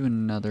tourism. Let's do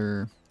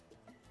another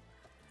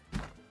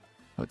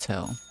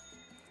hotel.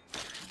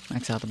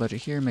 Max out the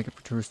budget here, make it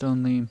for tourist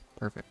only.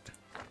 Perfect.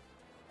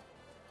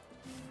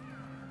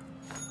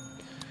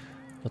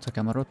 Hotel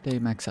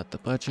Camarote, max out the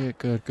budget.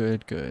 Good,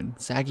 good, good.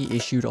 Saggy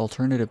issued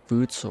alternative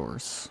food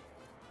source.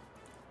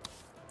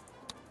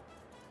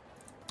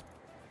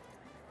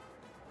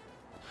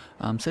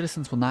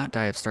 Citizens will not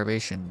die of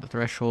starvation. The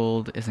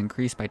threshold is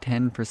increased by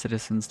 10 for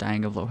citizens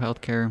dying of low health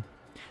care.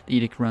 The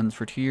edict runs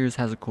for 2 years,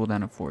 has a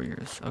cooldown of 4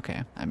 years.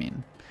 Okay, I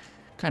mean,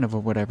 kind of a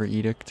whatever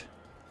edict.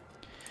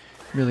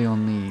 Really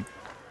only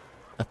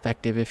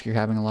effective if you're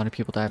having a lot of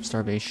people die of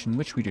starvation,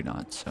 which we do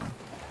not, so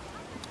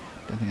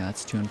don't think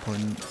that's too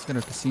important. Let's go to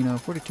a casino,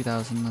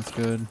 42,000, that's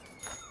good.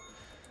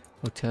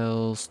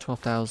 Hotels,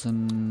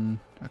 12,000.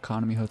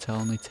 Economy hotel,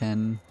 only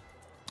 10.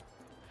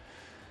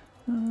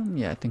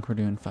 Yeah, I think we're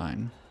doing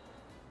fine.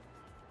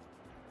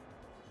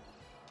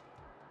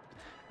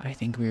 I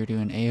think we are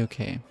doing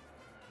a-okay.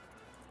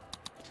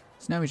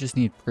 So now we just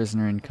need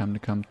prisoner income to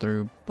come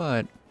through,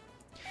 but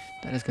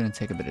that is going to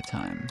take a bit of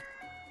time.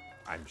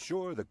 I'm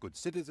sure the good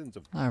citizens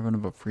of... I run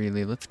about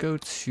freely. Let's go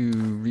to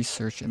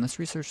research, and let's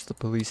research the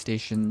police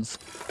stations.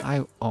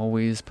 I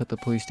always put the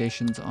police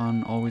stations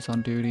on always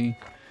on duty.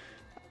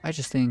 I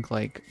just think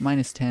like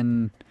minus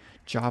 10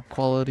 job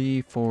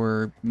quality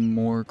for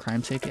more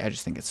crime safety. I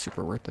just think it's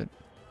super worth it.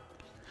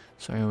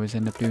 So I always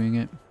end up doing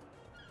it.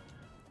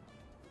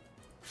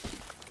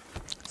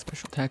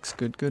 Special tax,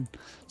 good, good.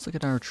 Let's look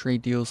at our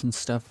trade deals and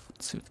stuff.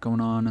 Let's see what's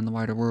going on in the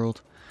wider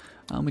world.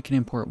 We can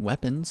import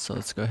weapons, so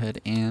let's go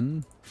ahead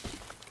and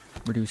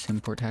reduce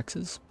import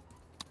taxes.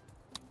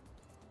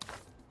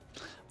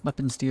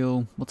 Weapons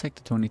deal, we'll take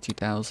the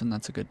 22,000,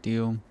 that's a good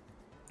deal.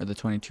 Or the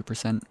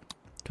 22%,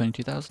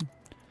 22,000?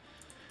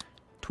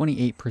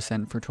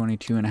 28% for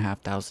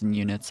 22,500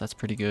 units, that's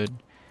pretty good.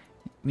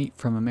 Meat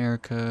from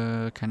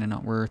America, kind of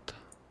not worth.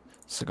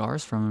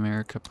 Cigars from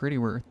America, pretty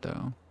worth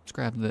though. Let's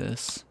grab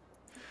this.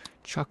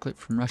 Chocolate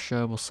from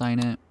Russia, we'll sign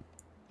it.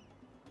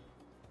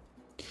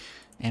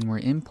 And we're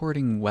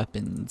importing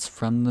weapons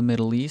from the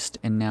Middle East,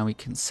 and now we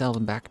can sell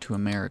them back to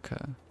America.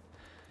 And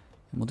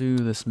we'll do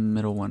this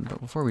middle one, but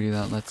before we do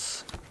that,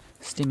 let's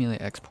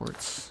stimulate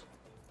exports.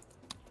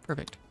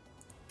 Perfect.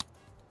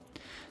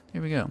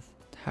 There we go.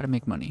 How to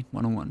make money,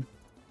 101.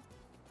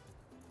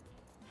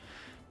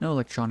 No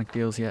electronic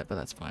deals yet, but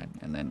that's fine.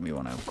 And then we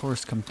want to, of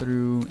course, come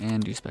through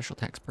and do special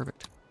tax.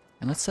 Perfect.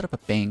 And let's set up a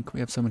bank.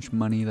 We have so much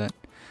money that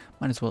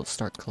might as well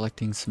start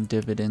collecting some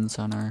dividends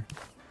on our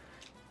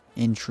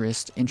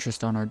interest.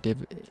 Interest on our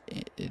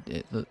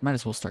might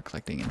as well start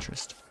collecting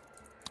interest.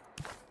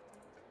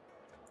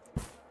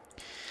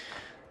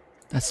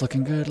 That's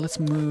looking good. Let's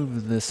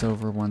move this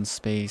over one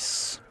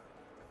space.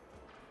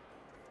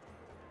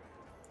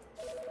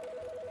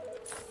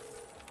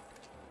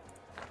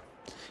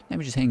 Let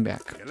me just hang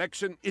back. The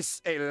election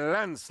is a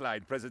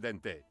landslide,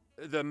 Presidente.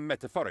 The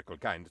metaphorical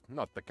kind,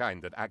 not the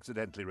kind that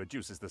accidentally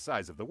reduces the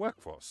size of the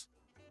workforce.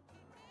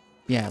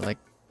 Yeah, like,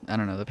 I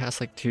don't know, the past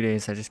like 2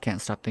 days I just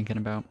can't stop thinking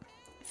about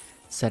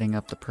setting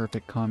up the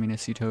perfect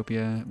communist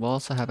utopia. We'll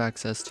also have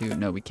access to,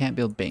 no, we can't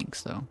build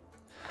banks though.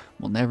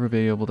 We'll never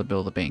be able to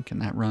build a bank in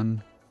that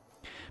run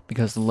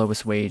because the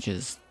lowest wage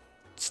is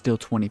still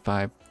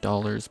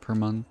 $25 per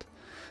month.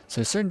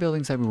 So certain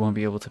buildings that we won't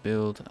be able to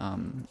build.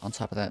 On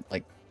top of that,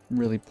 like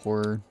really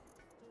poor,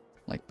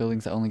 like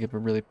buildings that only give a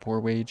really poor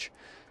wage.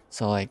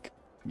 So like,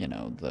 you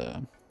know,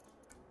 the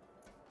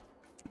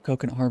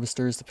coconut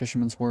harvesters, the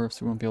fishermen's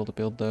wharfs, we won't be able to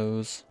build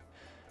those.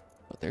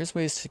 But there's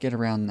ways to get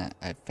around that,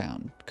 I've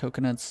found.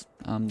 Coconuts,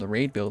 the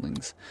raid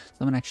buildings.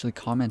 Someone actually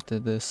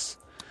commented this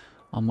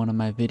on one of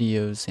my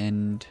videos,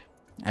 and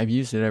I've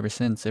used it ever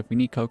since. If we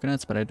need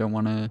coconuts, but I don't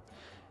want to,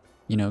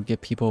 you know,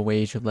 give people a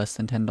wage of less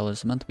than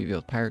 $10 a month, we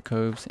build pirate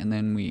coves, and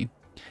then we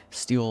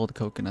steal all the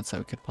coconuts that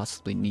we could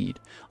possibly need.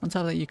 On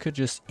top of that, you could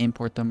just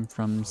import them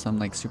from some,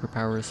 like,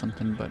 superpower or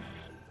something, but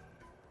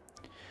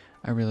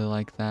I really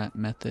like that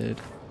method.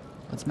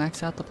 Let's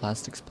max out the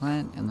plastics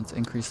plant, and let's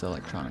increase the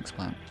electronics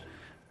plant.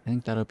 I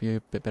think that'll be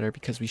a bit better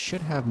because we should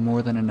have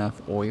more than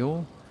enough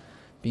oil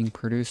being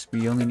produced.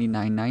 We only need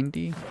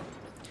 990.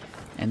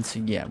 And so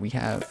yeah, we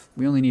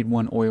only need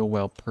one oil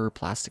well per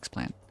plastics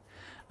plant,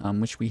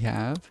 which we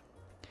have.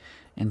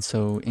 And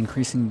so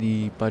increasing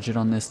the budget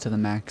on this to the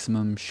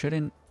maximum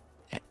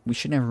we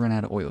should never run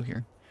out of oil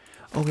here.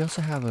 Oh, we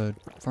also have a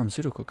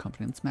pharmaceutical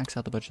company. Let's max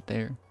out the budget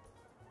there.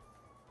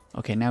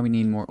 Okay, now we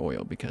need more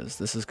oil because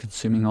this is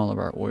consuming all of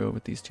our oil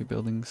with these two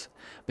buildings.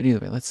 But either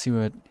way, let's see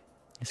what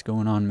is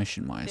going on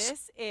mission-wise.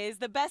 This is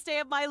the best day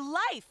of my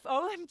life.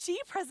 OMG,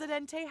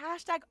 Presidente.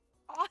 Hashtag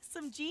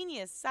awesome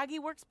genius. Saggy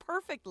works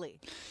perfectly.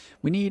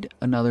 We need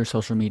another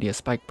social media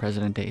spike,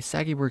 Presidente.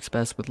 Saggy works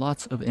best with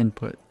lots of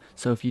input.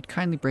 So if you'd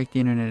kindly break the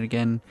internet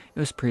again, it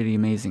was pretty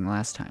amazing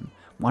last time.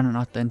 Want an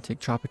authentic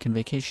Tropican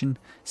vacation?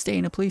 Stay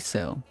in a police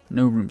cell.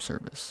 No room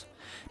service.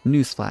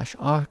 Newsflash,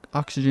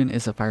 oxygen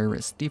is a fire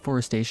risk.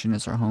 Deforestation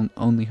is our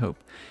only hope.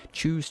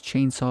 Choose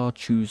chainsaw,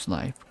 choose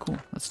life. Cool,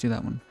 let's do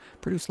that one.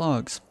 Produce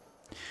logs.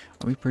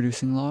 Are we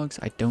producing logs?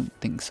 I don't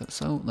think so.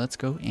 So let's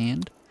go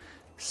and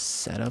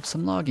set up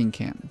some logging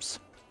camps.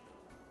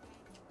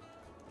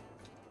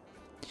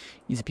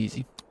 Easy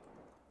peasy.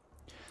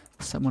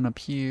 Set one up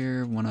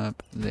here, one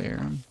up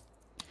there.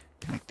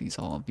 Connect these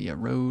all via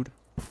road.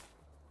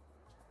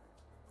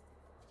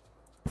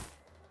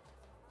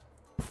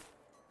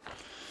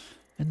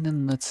 And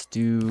then let's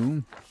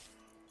do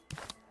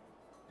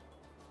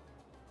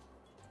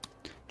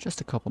just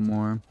a couple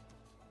more.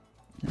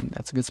 And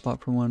that's a good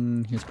spot for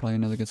one. Here's probably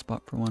another good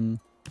spot for one.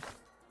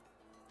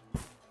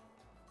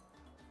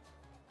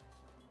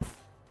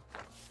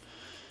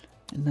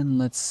 And then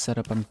let's set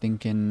up, I'm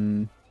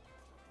thinking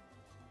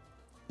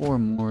 4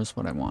 more is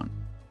what I want.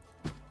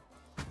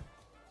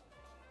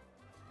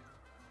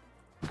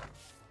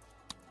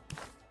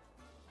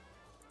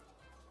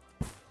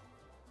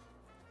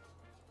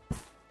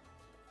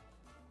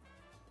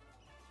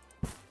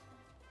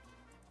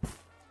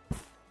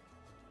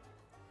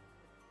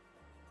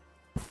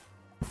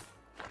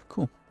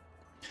 Cool.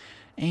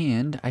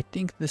 And I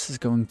think this is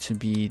going to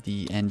be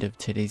the end of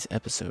today's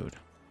episode.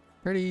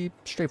 Pretty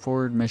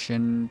straightforward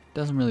mission,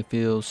 doesn't really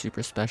feel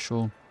super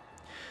special.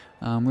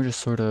 We're just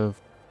sort of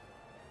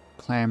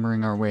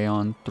clambering our way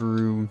on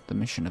through the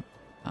mission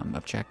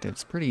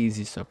objectives. Pretty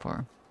easy so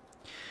far.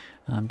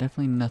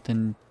 Definitely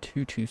nothing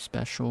too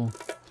special.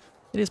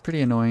 It is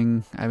pretty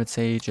annoying, I would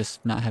say,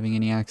 just not having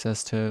any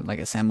access to, like,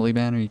 assembly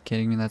ban. Are you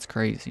kidding me? That's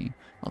crazy.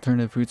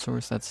 Alternative food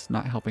source, that's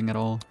not helping at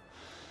all.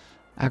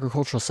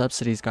 Agricultural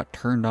subsidies got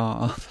turned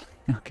off.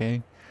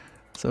 Okay.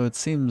 So it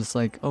seems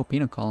like, oh,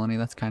 peanut colony,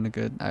 that's kind of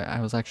good. I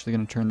was actually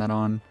going to turn that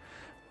on,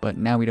 but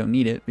now we don't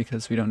need it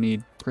because we don't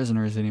need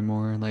prisoners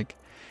anymore. Like,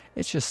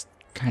 it's just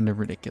kind of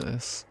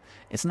ridiculous.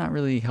 It's not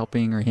really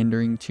helping or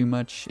hindering too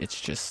much. It's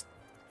just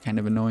kind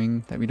of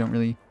annoying that we don't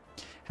really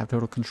have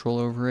total control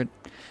over it.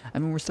 I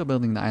mean, we're still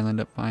building the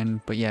island up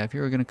fine, but yeah, if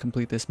you're going to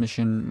complete this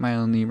mission, my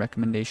only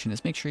recommendation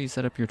is make sure you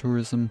set up your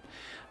tourism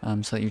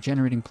so that you're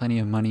generating plenty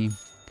of money.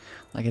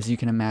 Like, as you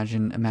can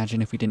imagine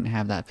if we didn't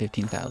have that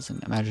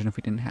 15,000. Imagine if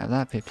we didn't have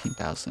that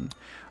 15,000.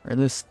 Or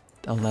this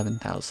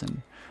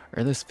 11,000,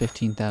 or this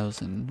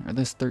 15,000, or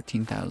this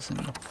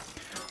 13,000,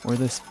 or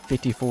this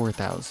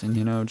 54,000,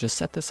 you know, just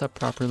set this up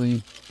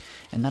properly,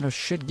 and that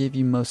should give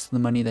you most of the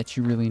money that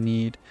you really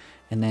need.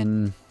 And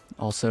then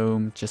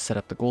also just set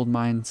up the gold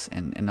mines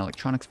and an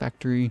electronics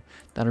factory.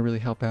 That'll really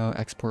help out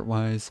export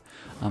wise.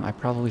 I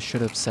probably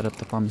should have set up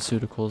the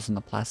pharmaceuticals and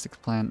the plastics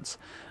plants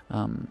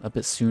a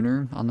bit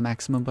sooner on the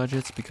maximum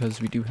budgets,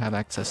 because we do have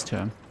access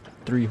to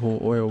 3 whole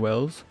oil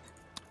wells.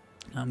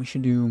 We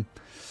should do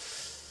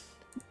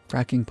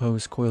fracking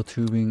post, coil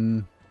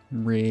tubing,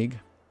 rig.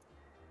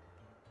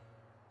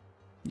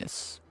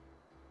 Yes.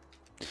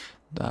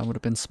 That would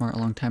have been smart a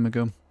long time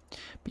ago.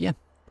 But yeah,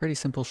 pretty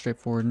simple,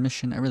 straightforward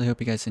mission. I really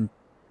hope you guys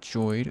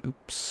enjoyed.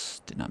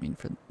 Oops, did not mean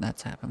for that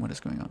to happen. What is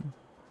going on?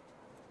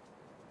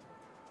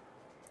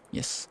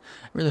 Yes,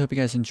 I really hope you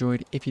guys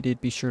enjoyed. If you did,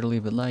 be sure to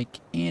leave a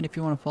like. And if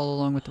you want to follow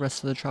along with the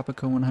rest of the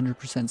Tropico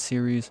 100%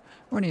 series,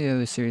 or any of the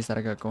other series that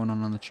I got going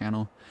on the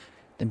channel,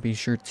 then be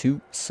sure to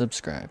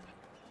subscribe.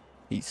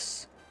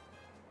 Peace.